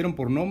le pusieron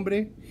por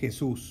nombre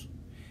Jesús,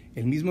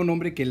 el mismo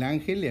nombre que el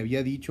ángel le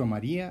había dicho a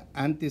María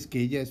antes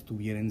que ella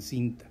estuviera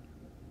encinta.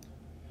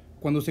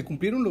 Cuando se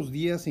cumplieron los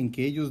días en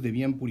que ellos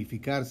debían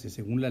purificarse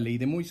según la ley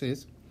de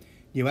Moisés,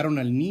 llevaron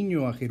al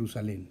niño a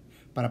Jerusalén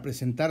para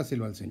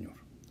presentárselo al Señor.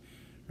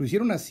 Lo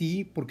hicieron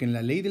así porque en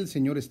la ley del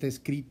Señor está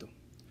escrito: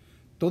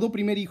 todo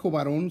primer hijo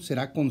varón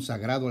será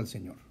consagrado al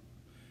Señor.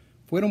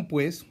 Fueron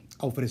pues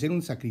a ofrecer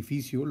un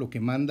sacrificio, lo que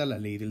manda la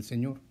ley del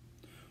Señor: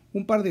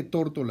 un par de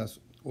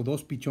tórtolas o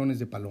 2 pichones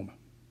de paloma.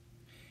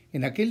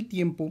 En aquel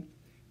tiempo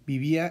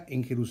vivía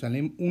en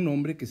Jerusalén un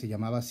hombre que se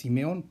llamaba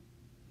Simeón.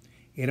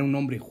 Era un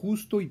hombre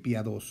justo y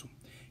piadoso,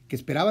 que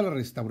esperaba la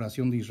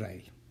restauración de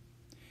Israel.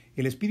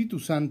 El Espíritu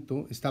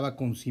Santo estaba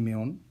con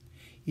Simeón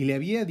y le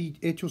había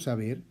hecho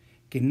saber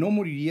que no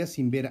moriría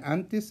sin ver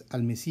antes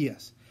al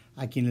Mesías,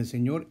 a quien el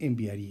Señor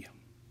enviaría.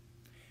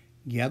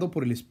 Guiado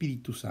por el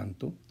Espíritu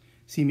Santo,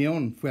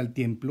 Simeón fue al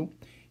templo,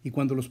 y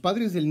cuando los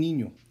padres del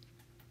niño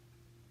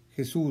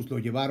Jesús lo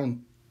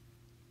llevaron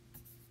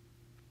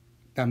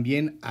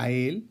también a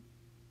él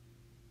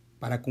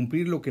para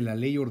cumplir lo que la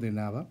ley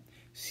ordenaba,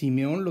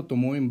 Simeón lo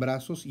tomó en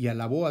brazos y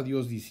alabó a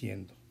Dios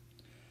diciendo: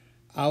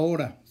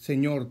 ahora,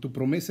 Señor, tu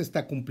promesa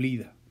está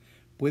cumplida.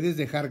 Puedes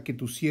dejar que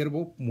tu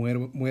siervo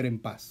muera en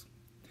paz,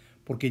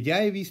 porque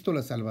ya he visto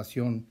la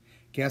salvación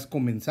que has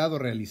comenzado a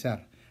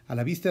realizar a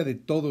la vista de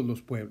todos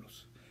los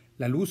pueblos,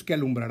 la luz que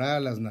alumbrará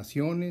a las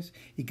naciones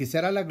y que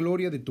será la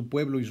gloria de tu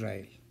pueblo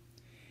Israel.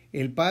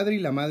 El padre y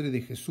la madre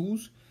de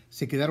Jesús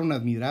se quedaron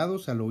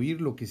admirados al oír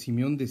lo que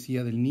Simeón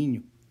decía del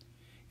niño.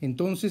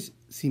 Entonces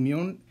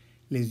Simeón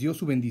les dio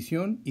su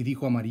bendición y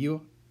dijo a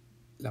María,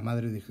 la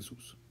madre de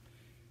Jesús: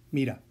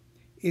 mira,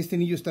 este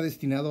niño está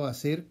destinado a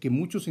hacer que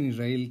muchos en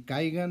Israel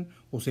caigan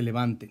o se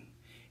levanten.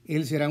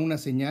 Él será una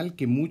señal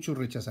que muchos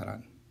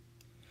rechazarán,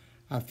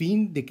 a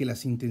fin de que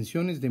las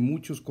intenciones de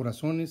muchos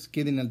corazones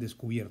queden al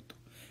descubierto.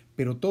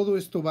 Pero todo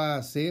esto va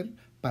a ser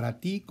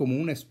para ti como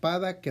una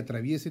espada que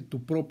atraviese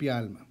tu propia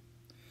alma.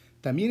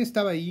 También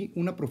estaba ahí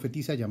una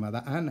profetisa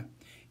llamada Ana,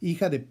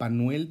 hija de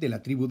Panuel de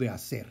la tribu de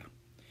Aser.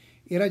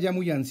 Era ya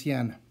muy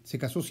anciana, se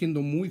casó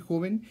siendo muy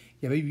joven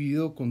y había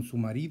vivido con su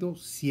marido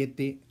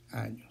 7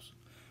 años.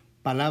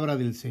 Palabra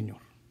del Señor.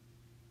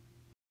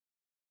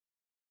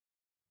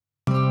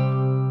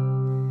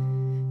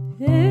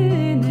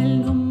 En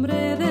el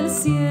nombre del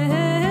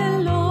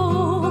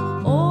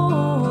cielo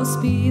os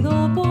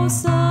pido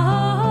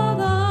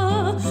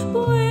posada,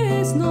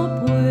 pues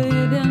no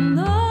puede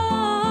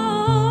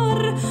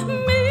andar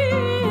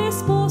mi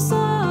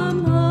esposa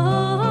amada.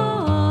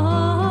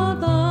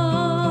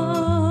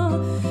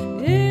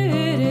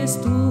 Eres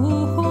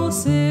tú,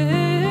 José,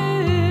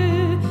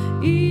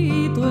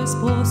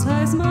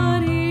 esposa es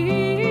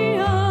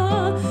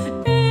María.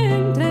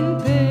 Entren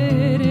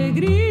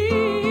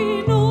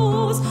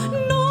peregrinos,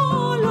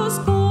 no los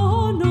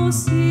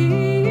conocía.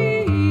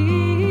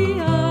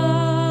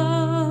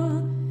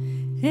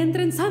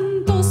 Entren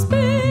santos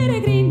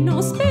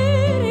peregrinos,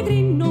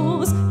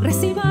 peregrinos,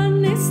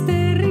 reciban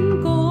este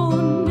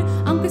rincón.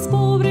 Aunque es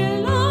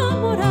pobre la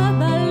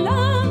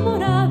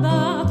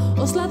morada,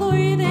 os la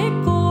doy de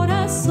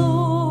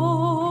corazón.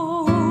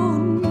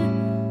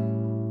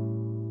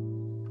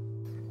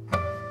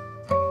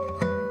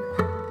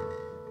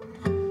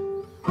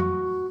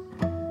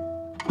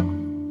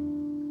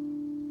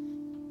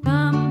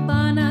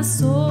 Campana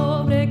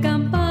sobre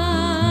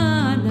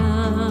campana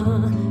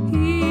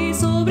y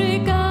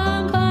sobre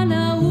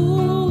campana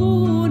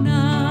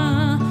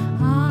una,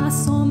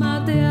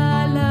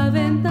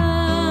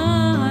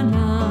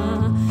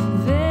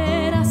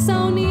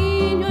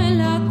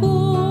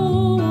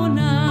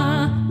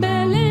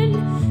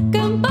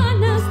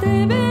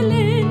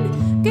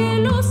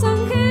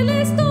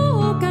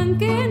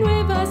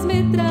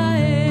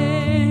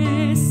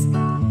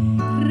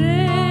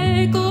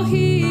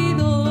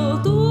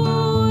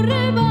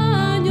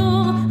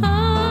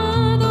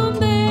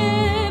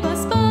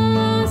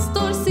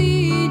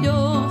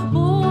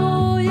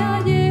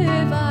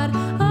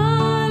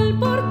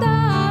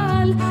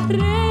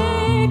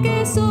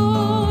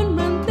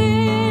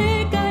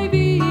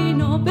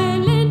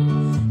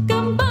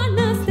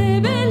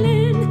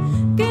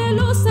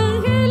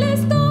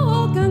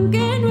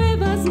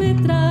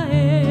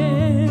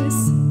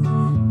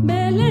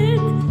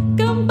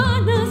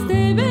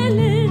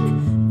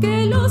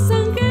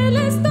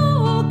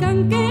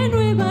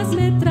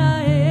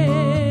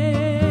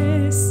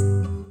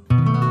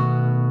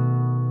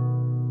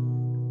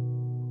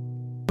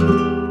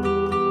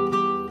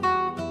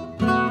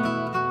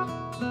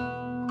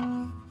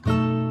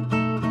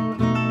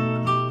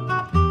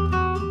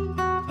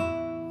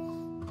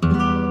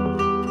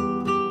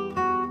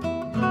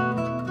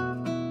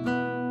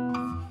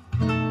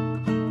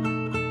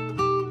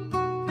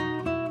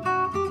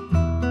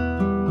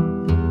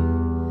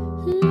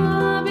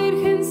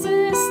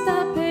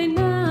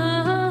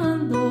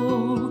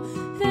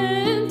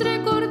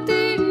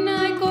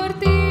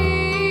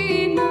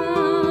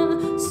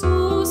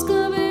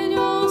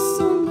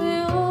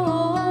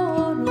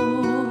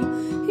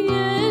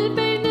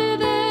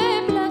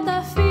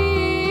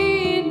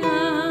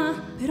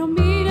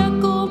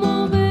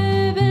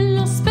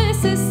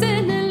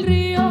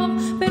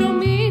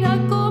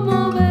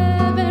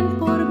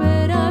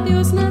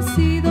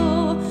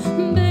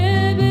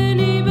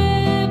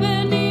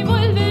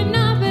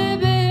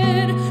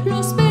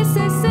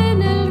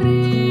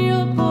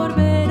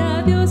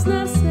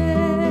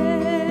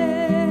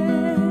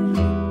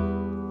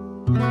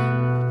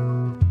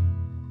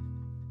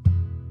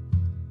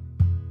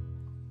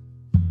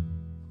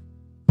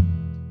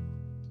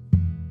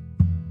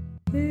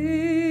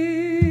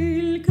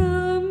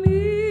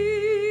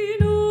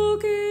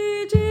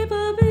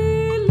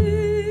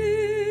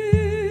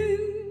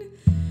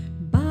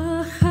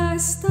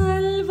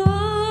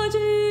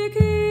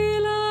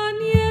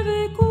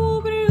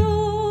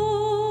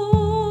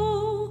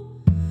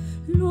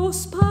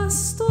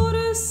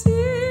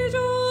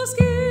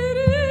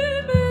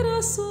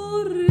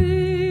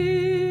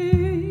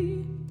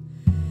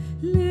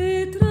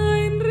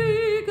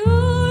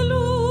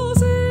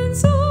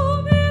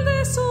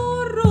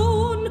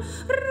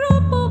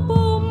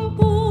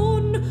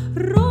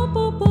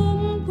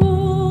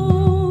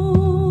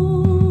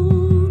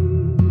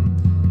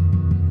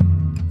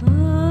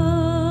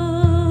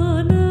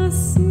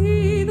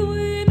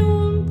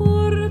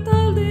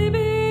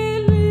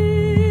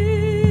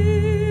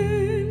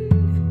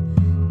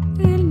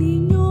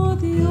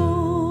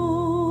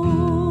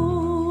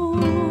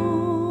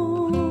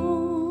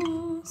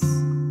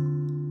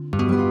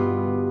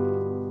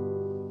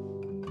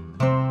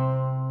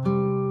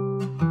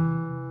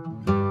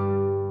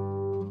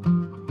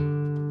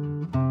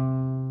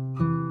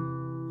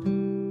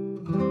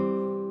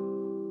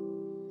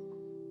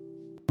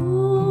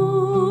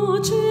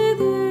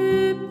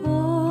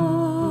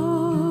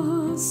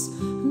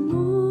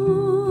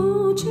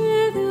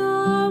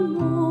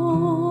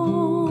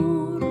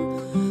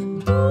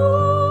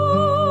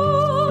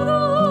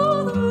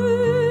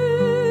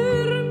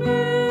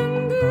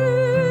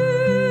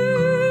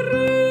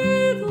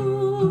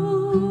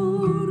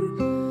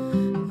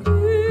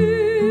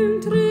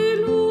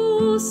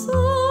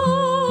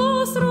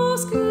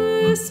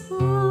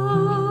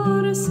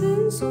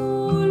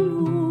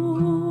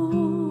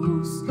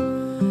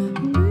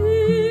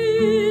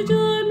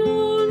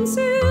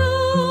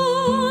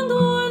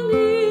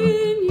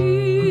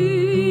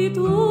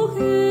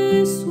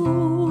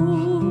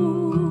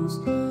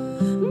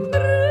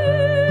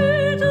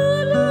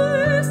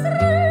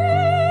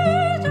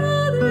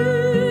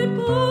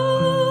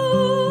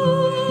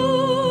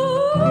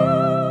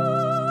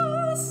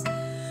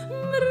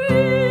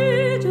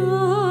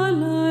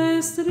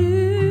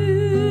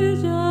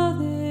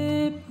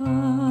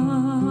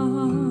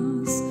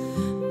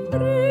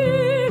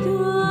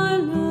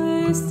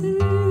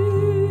 estrella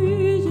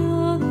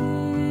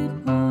de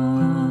paz.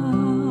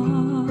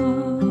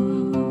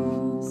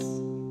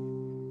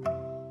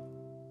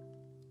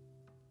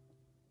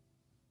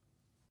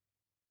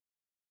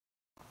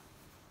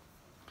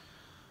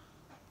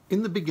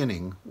 In the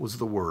beginning was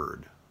the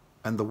Word,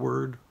 and the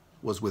Word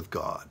was with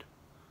God,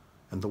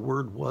 and the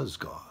Word was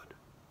God.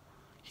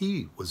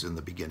 He was in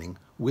the beginning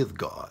with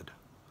God.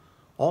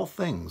 All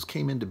things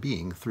came into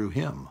being through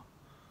him,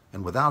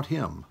 and without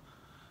him,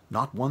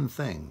 not one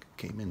thing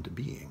came into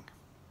being.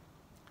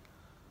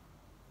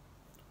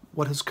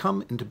 What has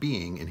come into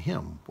being in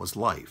him was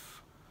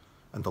life,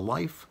 and the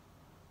life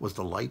was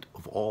the light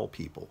of all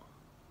people.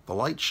 The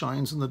light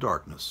shines in the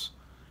darkness,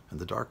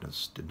 and the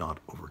darkness did not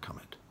overcome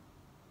it.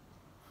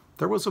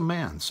 There was a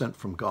man sent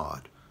from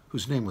God,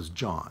 whose name was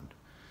John.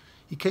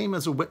 He came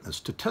as a witness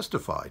to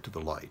testify to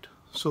the light,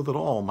 so that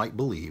all might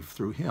believe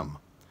through him.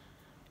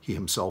 He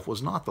himself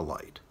was not the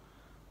light,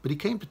 but he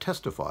came to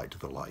testify to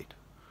the light.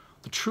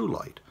 The true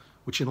light,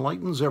 which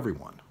enlightens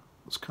everyone,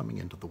 was coming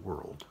into the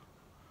world.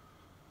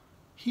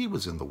 He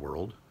was in the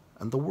world,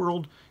 and the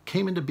world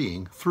came into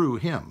being through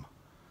him.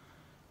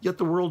 Yet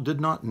the world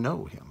did not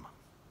know him.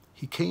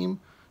 He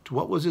came to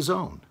what was his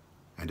own,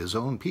 and his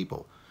own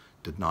people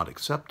did not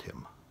accept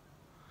him.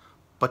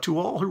 But to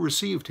all who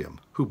received him,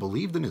 who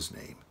believed in his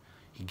name,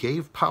 he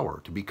gave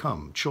power to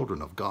become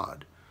children of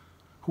God,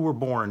 who were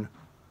born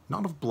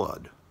not of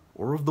blood,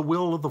 or of the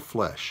will of the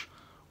flesh,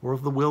 or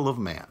of the will of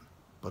man,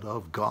 but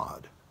of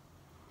God.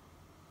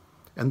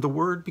 And the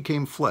Word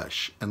became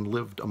flesh and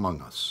lived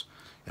among us,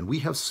 and we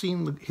have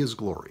seen his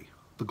glory,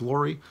 the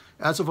glory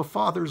as of a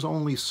Father's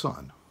only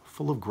Son,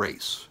 full of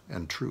grace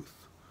and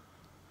truth.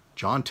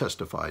 John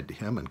testified to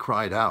him and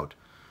cried out,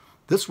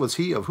 "This was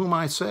he of whom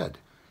I said,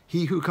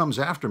 'He who comes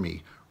after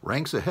me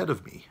ranks ahead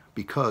of me,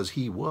 because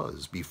he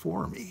was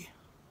before me.'"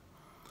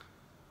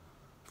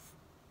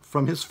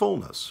 From his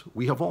fullness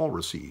we have all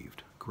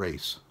received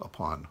grace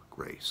upon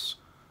grace.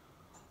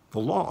 The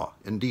law,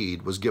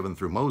 indeed, was given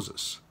through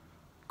Moses.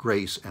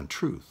 Grace and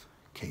truth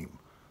came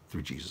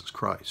through Jesus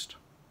Christ.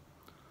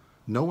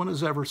 No one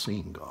has ever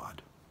seen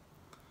God.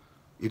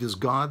 It is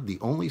God, the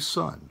only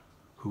Son,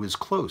 who is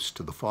close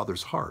to the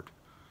Father's heart,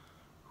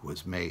 who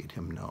has made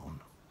him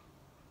known.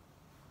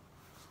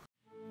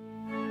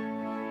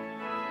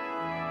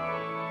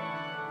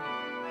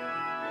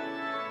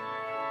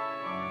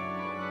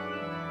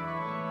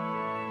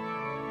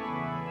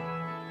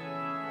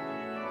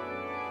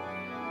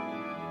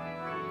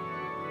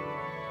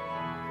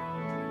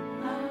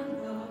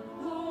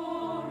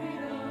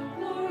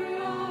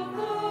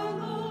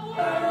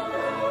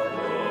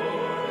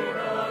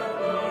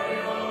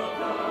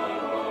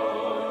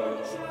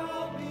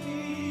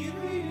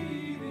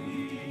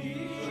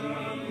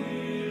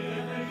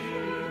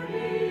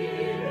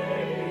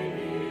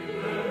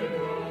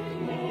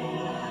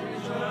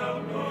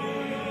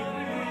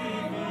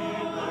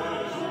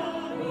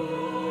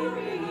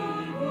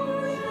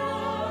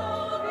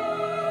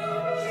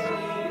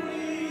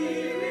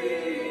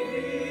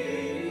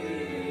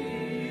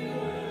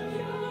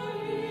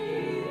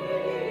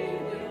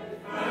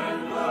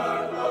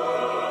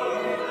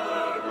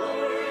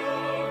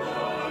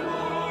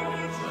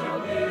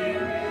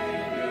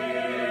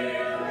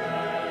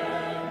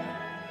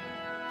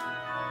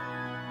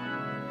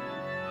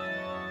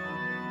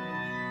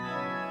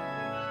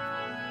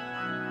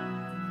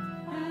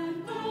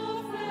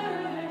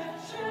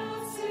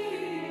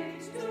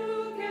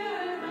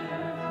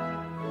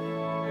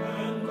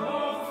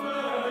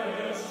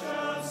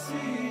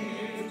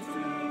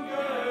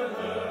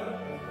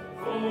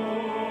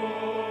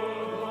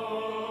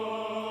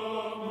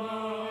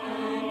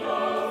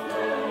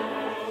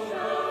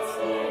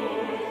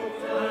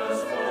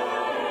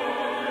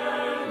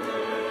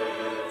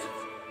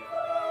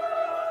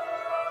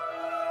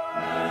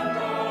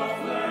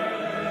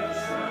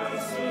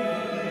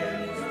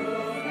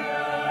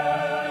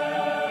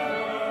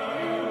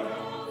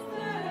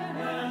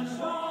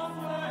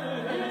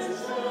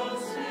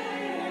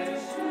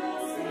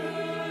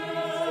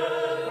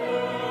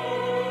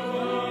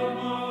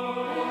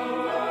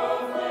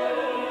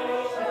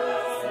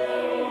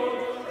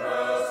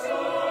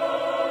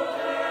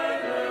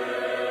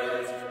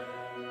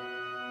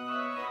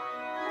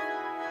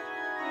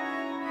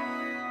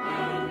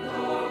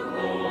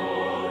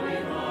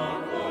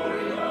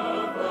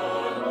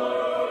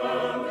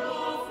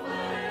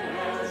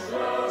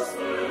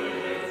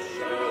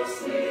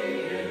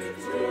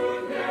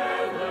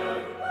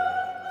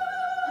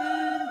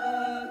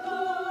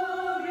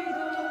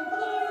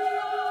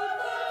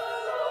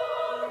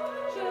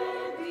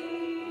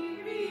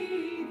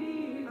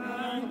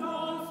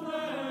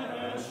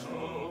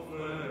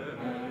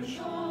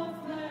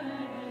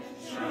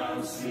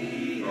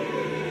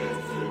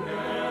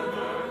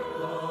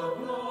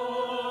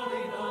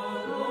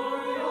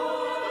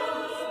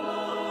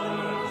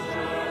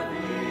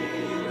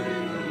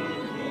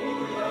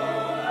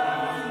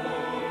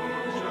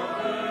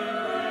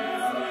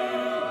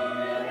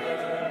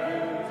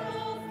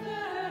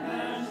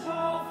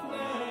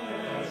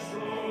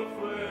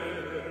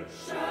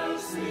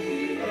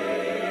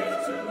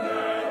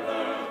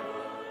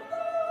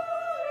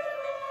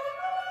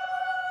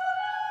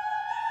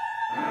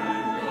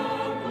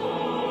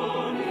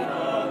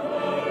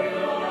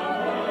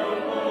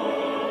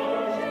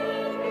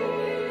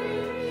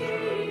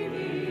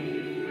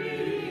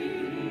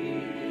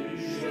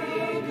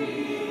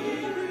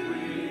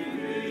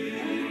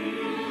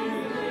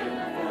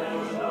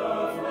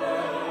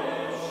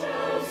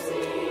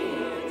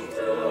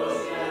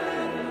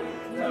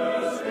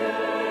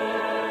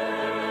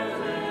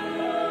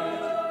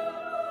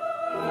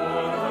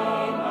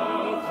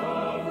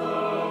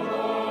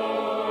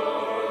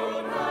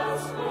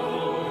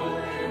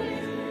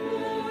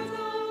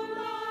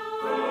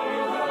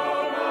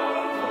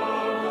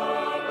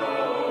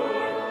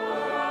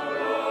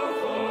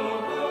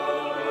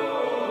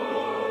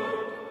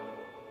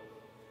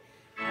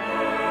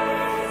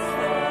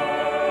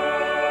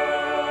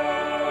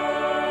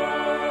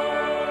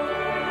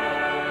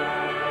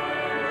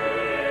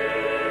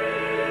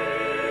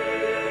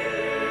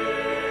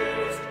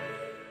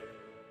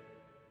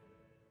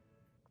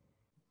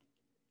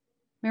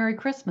 Merry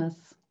Christmas.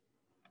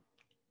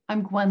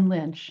 I'm Gwen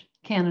Lynch,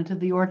 canon to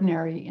the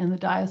Ordinary in the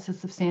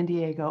Diocese of San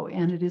Diego,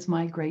 and it is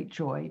my great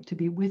joy to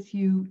be with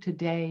you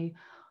today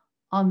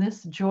on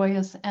this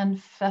joyous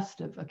and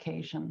festive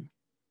occasion.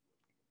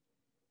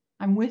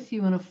 I'm with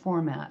you in a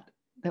format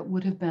that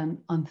would have been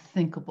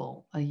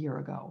unthinkable a year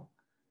ago.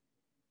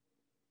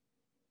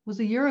 It was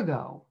a year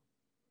ago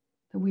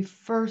that we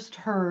first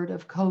heard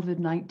of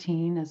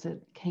COVID-19 as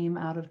it came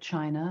out of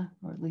China,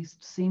 or at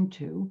least seemed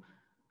to.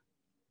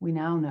 We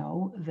now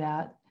know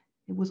that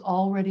it was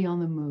already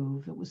on the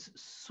move. It was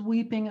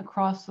sweeping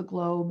across the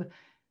globe,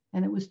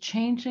 and it was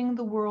changing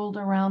the world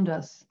around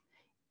us,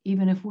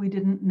 even if we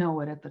didn't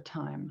know it at the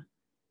time.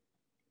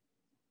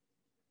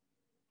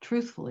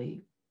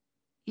 Truthfully,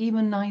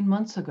 even 9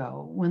 months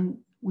ago, when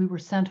we were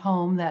sent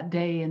home that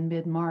day in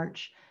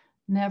mid-March,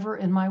 never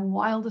in my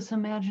wildest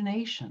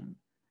imagination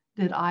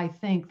did I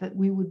think that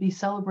we would be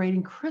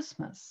celebrating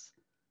Christmas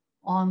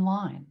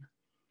online.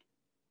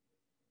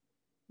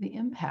 The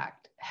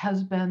impact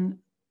has been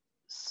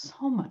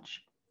so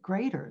much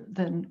greater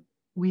than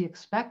we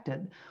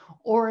expected,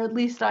 or at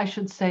least I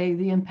should say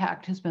the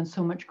impact has been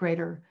so much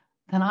greater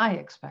than I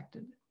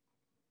expected.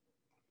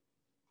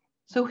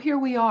 So here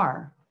we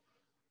are,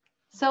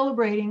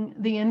 celebrating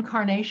the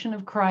incarnation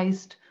of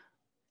Christ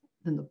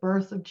and the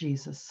birth of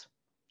Jesus.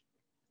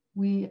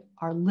 We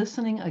are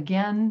listening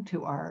again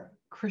to our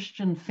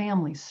Christian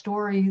family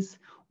stories.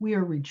 We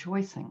are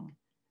rejoicing.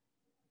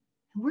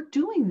 And we're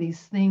doing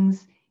these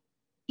things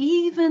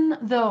even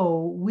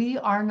though we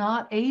are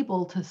not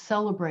able to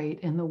celebrate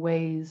in the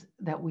ways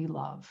that we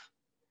love.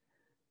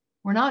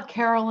 We're not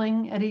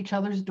caroling at each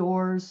other's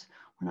doors.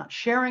 We're not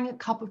sharing a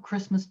cup of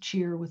Christmas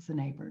cheer with the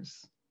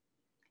neighbors.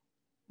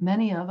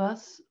 Many of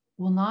us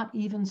will not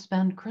even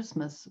spend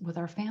Christmas with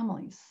our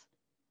families.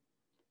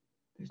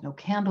 There's no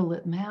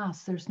candlelit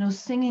mass. There's no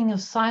singing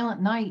of Silent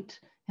Night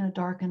in a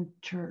darkened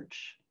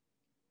church.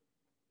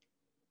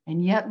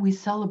 And yet we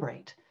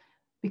celebrate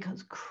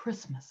because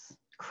Christmas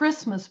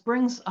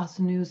brings us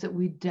news that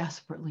we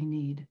desperately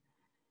need,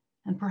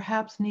 and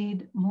perhaps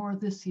need more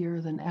this year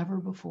than ever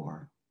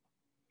before.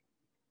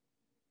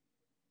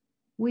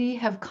 We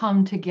have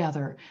come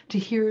together to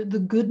hear the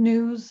good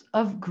news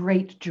of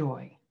great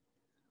joy.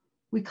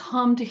 We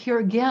come to hear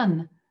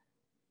again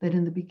that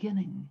in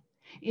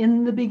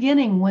the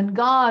beginning, when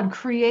God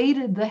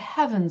created the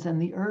heavens and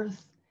the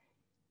earth,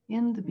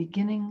 in the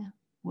beginning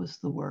was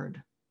the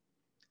Word.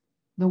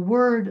 The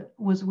Word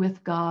was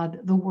with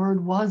God. The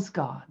Word was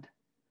God.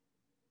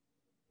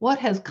 What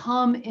has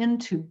come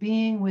into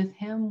being with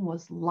him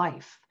was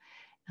life,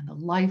 and the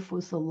life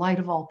was the light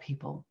of all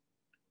people.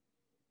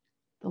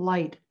 The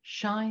light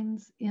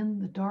shines in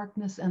the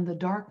darkness, and the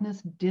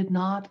darkness did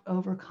not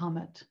overcome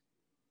it.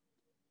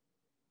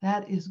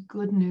 That is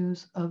good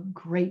news of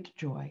great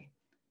joy,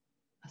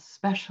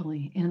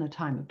 especially in a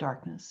time of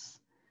darkness.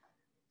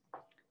 A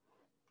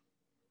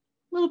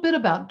little bit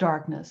about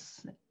darkness.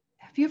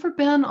 Have you ever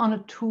been on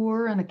a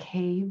tour in a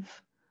cave?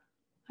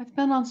 I've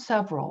been on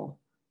several.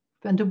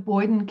 Been to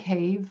Boyden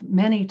Cave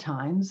many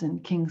times in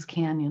Kings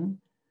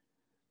Canyon.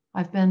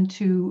 I've been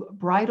to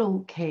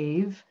Bridal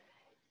Cave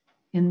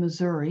in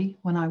Missouri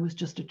when I was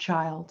just a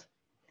child.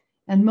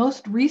 And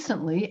most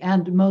recently,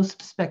 and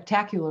most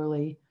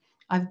spectacularly,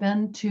 I've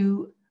been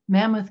to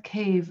Mammoth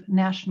Cave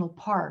National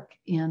Park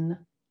in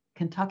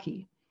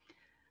Kentucky.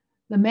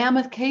 The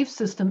Mammoth Cave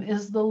system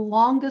is the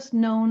longest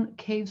known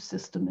cave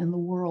system in the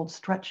world,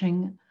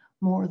 stretching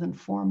more than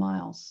 4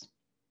 miles.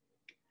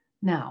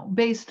 Now,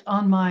 based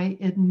on my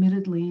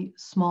admittedly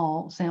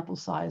small sample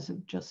size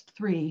of just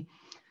 3,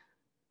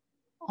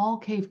 all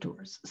cave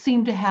tours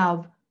seem to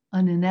have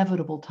an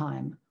inevitable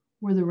time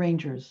where the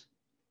rangers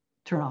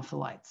turn off the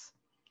lights.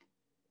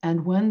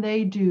 And when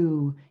they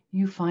do,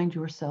 you find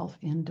yourself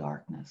in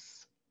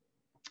darkness.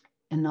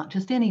 And not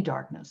just any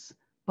darkness,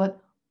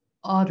 but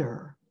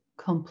utter,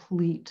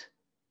 complete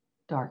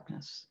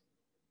darkness.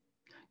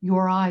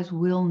 Your eyes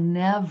will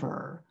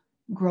never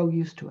grow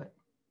used to it.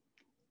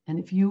 And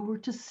if you were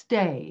to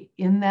stay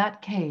in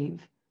that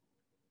cave,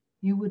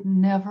 you would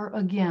never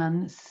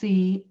again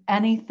see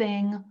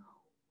anything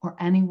or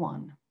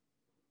anyone.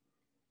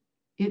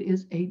 It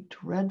is a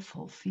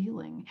dreadful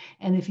feeling.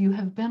 And if you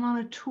have been on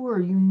a tour,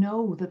 you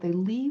know that they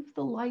leave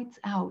the lights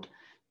out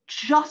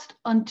just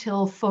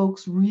until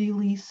folks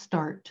really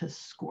start to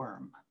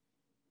squirm.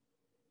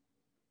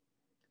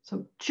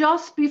 So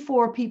just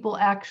before people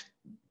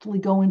actually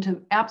go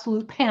into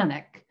absolute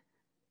panic,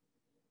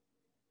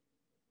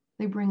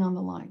 they bring on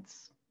the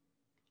lights.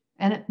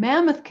 And at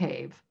Mammoth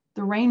Cave,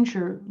 the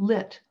ranger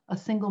lit a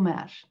single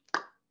match.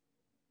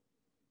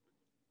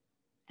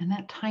 And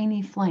that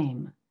tiny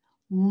flame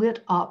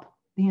lit up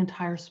the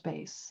entire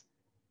space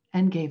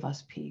and gave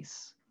us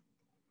peace.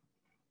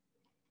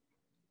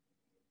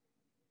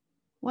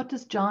 What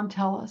does John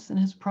tell us in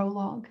his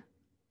prologue?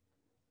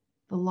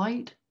 The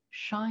light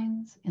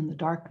shines in the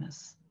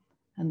darkness,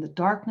 and the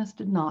darkness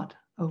did not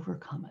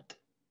overcome it.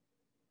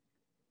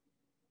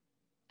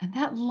 And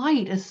that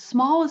light, as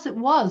small as it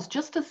was,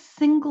 just a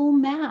single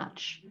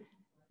match,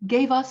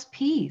 gave us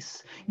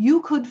peace.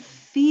 You could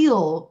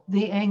feel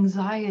the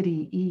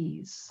anxiety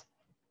ease.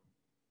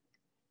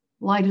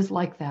 Light is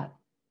like that.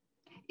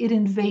 It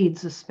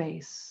invades a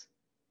space.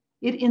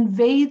 It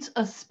invades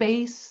a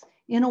space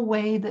in a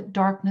way that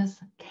darkness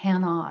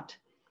cannot.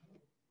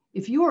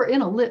 If you are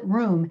in a lit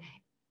room,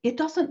 it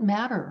doesn't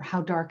matter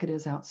how dark it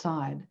is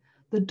outside.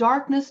 The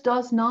darkness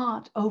does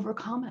not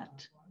overcome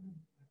it.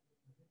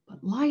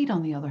 But light,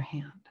 on the other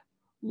hand,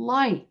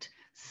 light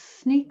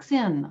sneaks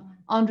in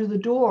under the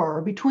door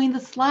or between the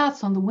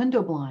slats on the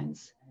window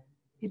blinds.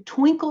 It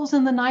twinkles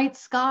in the night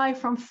sky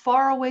from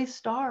faraway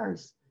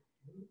stars.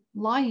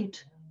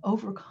 Light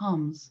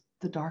overcomes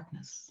the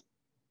darkness.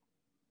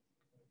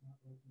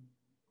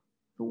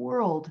 The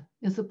world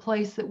is a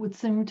place that would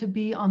seem to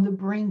be on the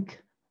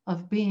brink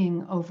of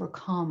being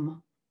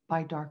overcome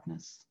by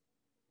darkness.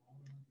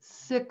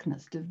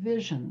 Sickness,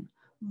 division,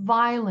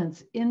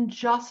 violence,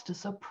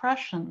 injustice,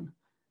 oppression.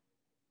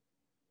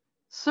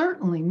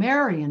 Certainly,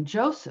 Mary and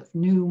Joseph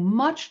knew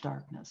much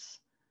darkness,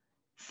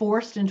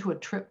 forced into a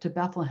trip to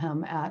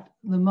Bethlehem at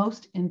the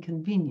most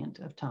inconvenient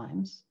of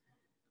times.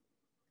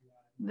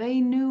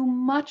 They knew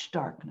much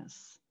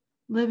darkness,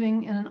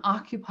 living in an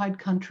occupied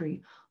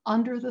country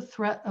under the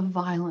threat of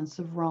violence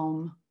of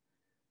Rome.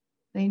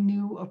 They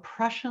knew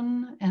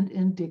oppression and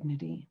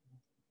indignity.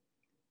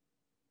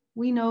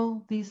 We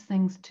know these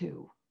things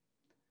too.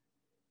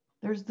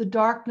 There's the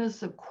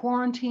darkness of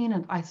quarantine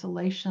and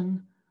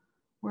isolation,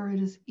 where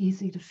it is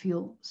easy to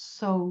feel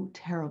so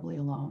terribly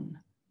alone.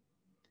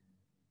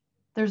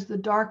 There's the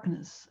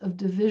darkness of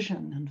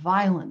division and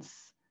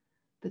violence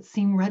that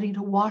seem ready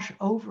to wash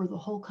over the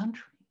whole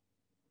country.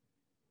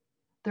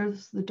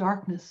 There's the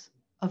darkness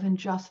of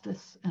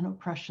injustice and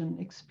oppression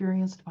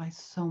experienced by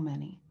so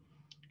many.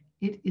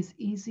 It is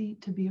easy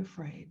to be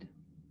afraid.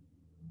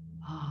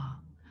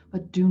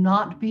 But do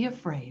not be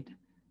afraid,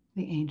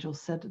 the angels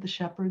said to the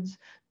shepherds.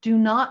 Do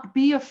not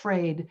be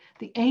afraid,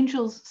 the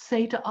angels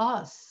say to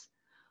us.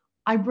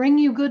 I bring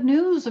you good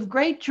news of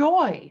great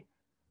joy.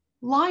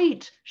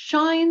 Light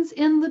shines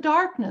in the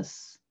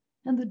darkness,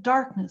 and the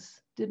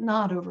darkness did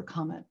not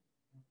overcome it.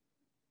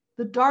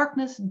 The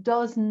darkness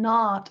does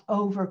not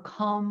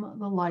overcome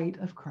the light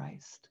of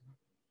Christ.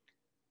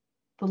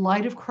 The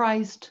light of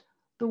Christ,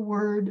 the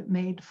Word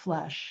made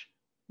flesh,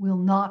 will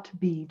not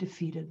be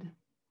defeated.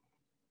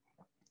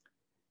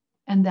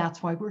 And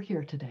that's why we're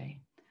here today,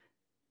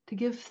 to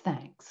give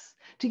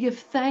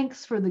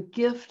thanks for the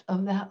gift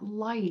of that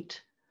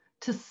light,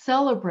 to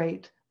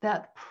celebrate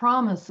that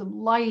promise of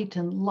light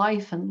and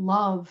life and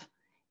love,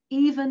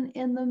 even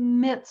in the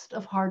midst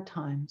of hard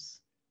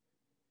times.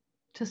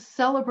 To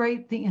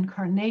celebrate the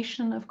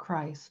incarnation of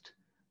Christ,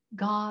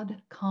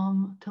 God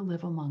come to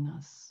live among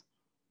us.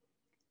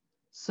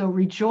 So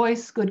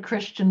rejoice, good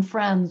Christian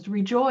friends,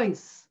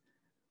 rejoice.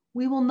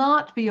 We will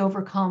not be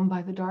overcome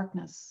by the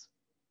darkness.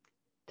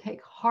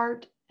 Take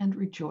heart and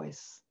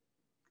rejoice.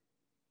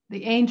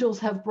 The angels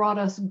have brought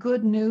us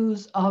good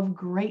news of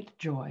great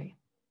joy.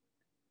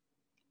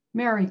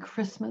 Merry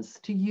Christmas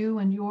to you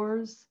and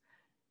yours,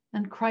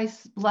 and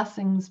Christ's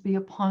blessings be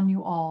upon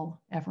you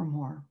all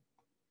evermore.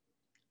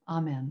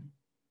 Amen.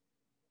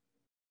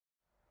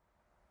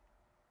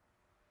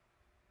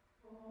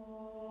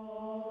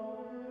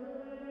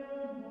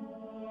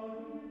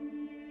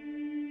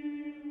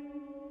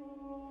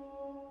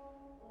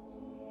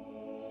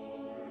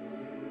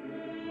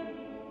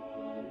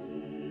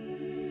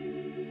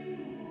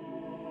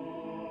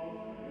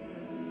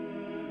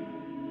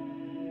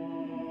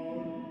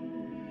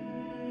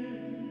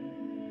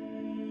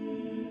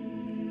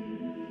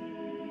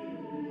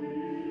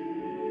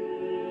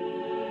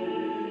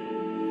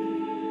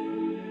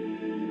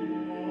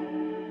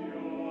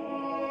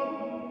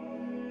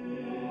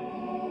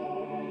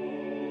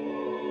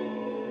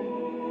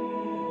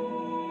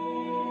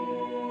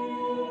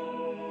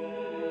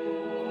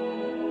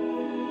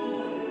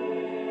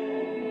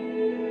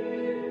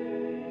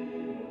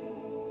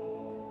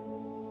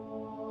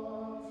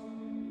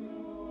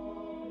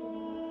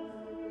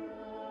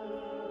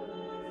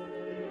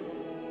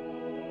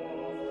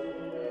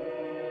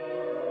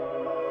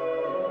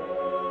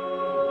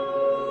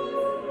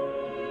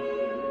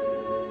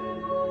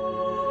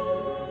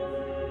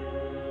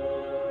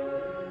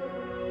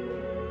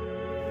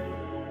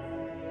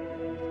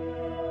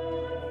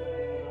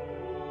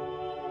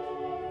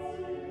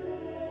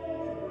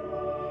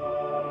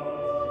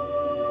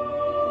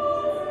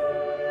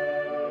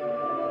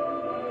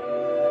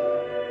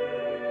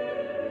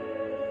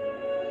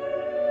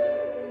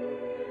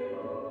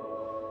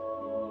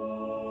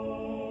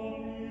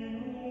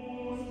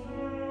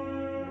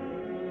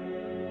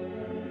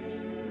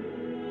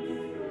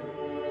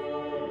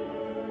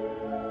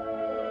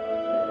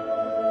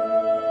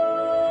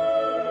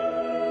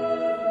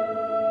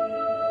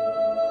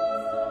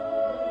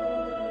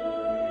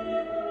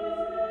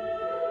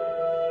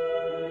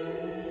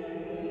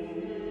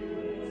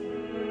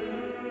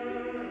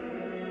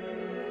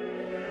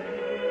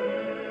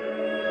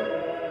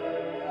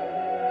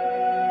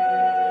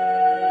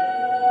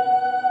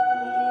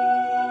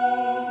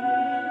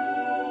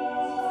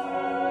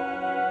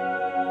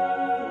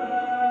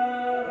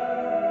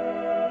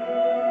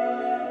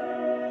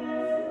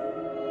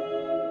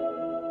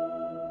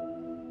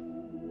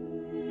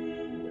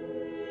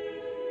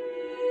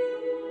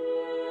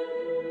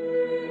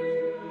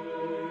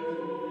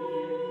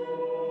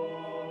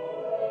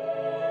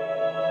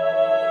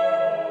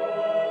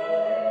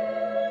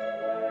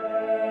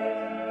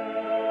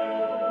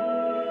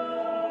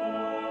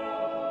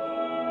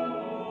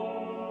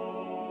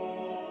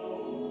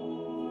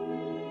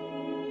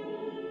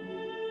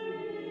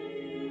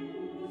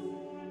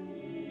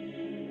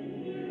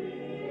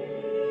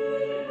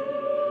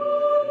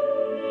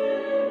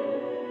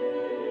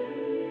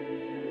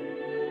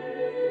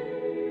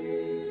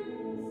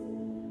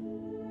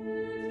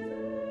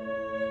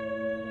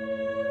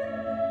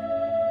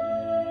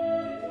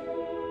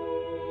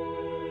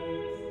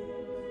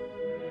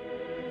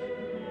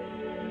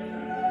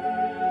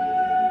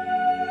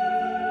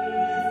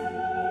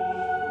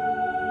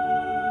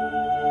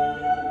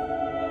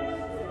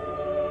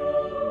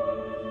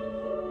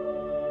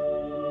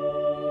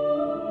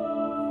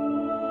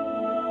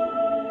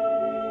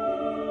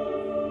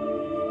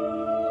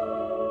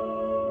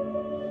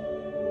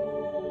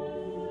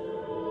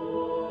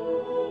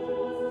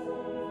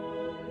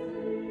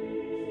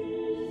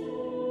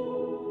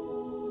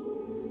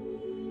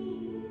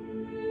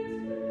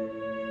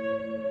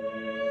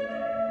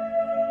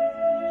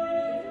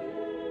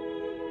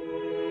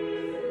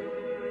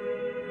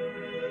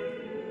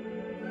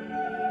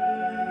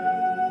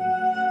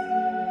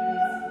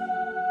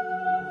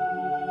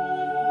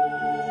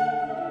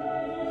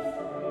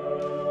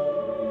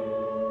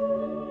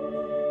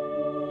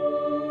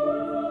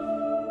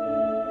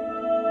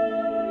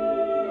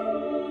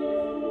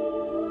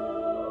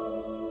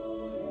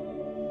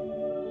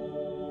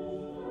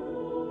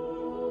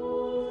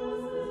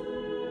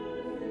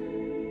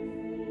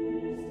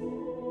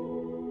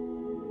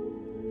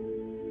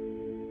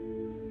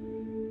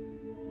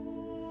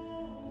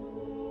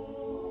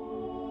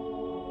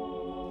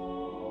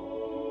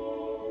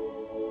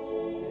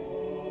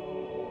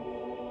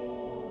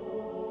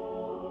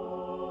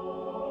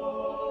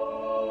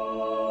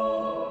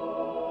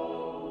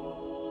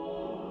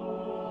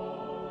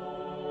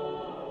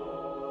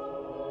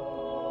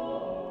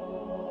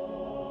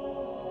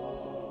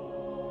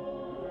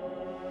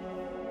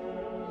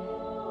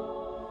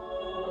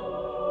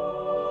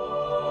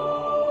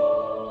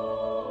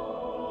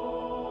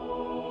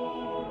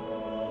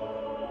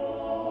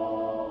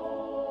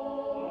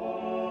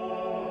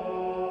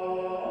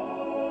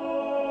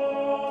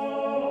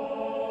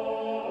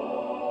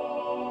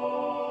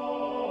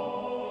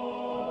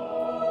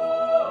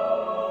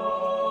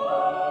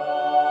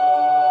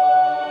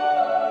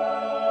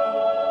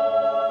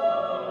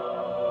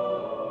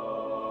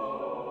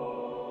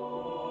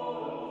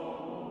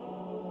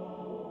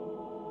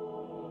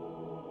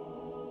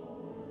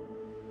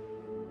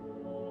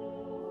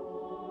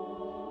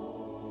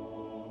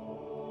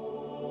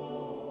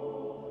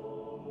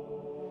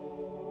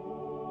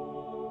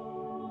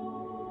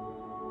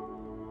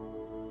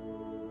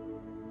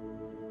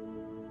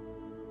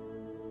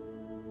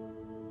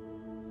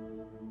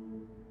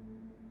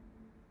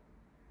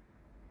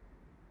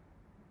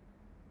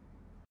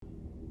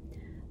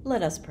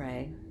 Let us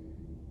pray.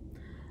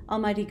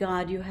 Almighty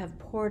God, you have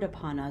poured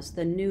upon us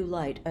the new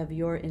light of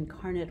your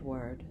incarnate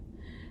word.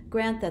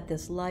 Grant that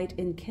this light,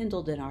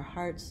 enkindled in our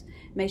hearts,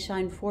 may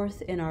shine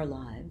forth in our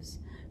lives.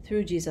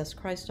 Through Jesus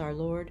Christ our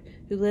Lord,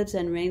 who lives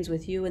and reigns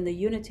with you in the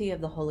unity of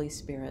the Holy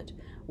Spirit,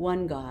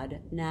 one God,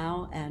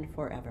 now and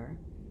forever.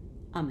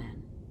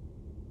 Amen.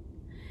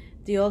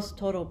 Dios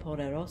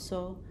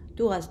Todopoderoso,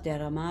 tú has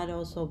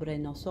derramado sobre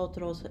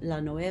nosotros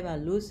la nueva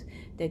luz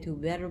de tu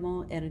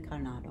Verbo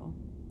encarnado.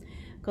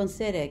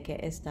 Concede que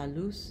esta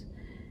luz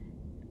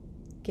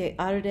que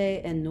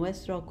arde en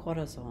nuestro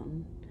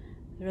corazón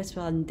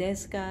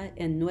resplandezca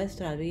en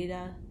nuestra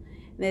vida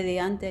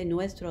mediante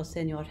nuestro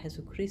Señor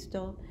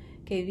Jesucristo,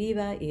 que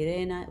viva y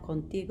reina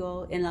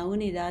contigo en la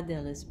unidad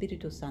del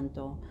Espíritu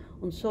Santo,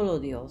 un solo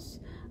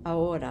Dios,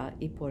 ahora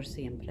y por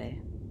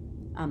siempre.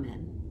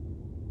 Amén.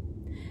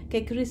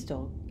 Que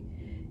Cristo,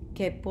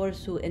 que por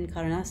su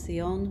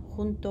encarnación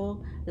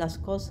juntó las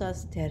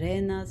cosas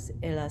terrenas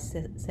y las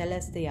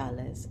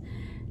celestiales,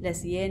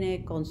 les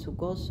llene con su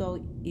gozo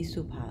y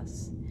su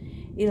paz.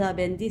 Y la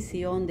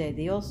bendición de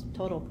Dios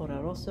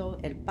Todopoderoso,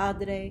 el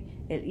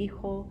Padre, el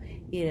Hijo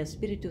y el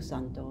Espíritu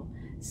Santo,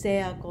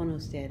 sea con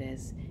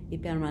ustedes y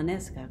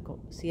permanezca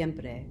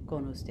siempre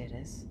con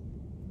ustedes.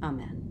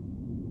 Amen.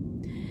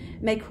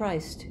 May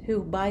Christ,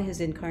 who by his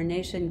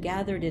incarnation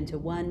gathered into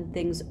one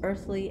things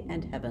earthly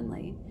and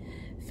heavenly,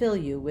 fill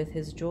you with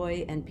his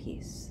joy and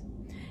peace.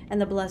 And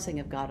the blessing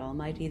of God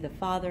Almighty, the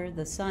Father,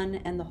 the Son,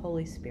 and the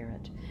Holy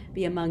Spirit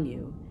be among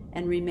you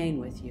and remain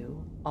with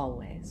you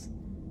always.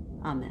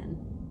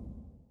 Amen.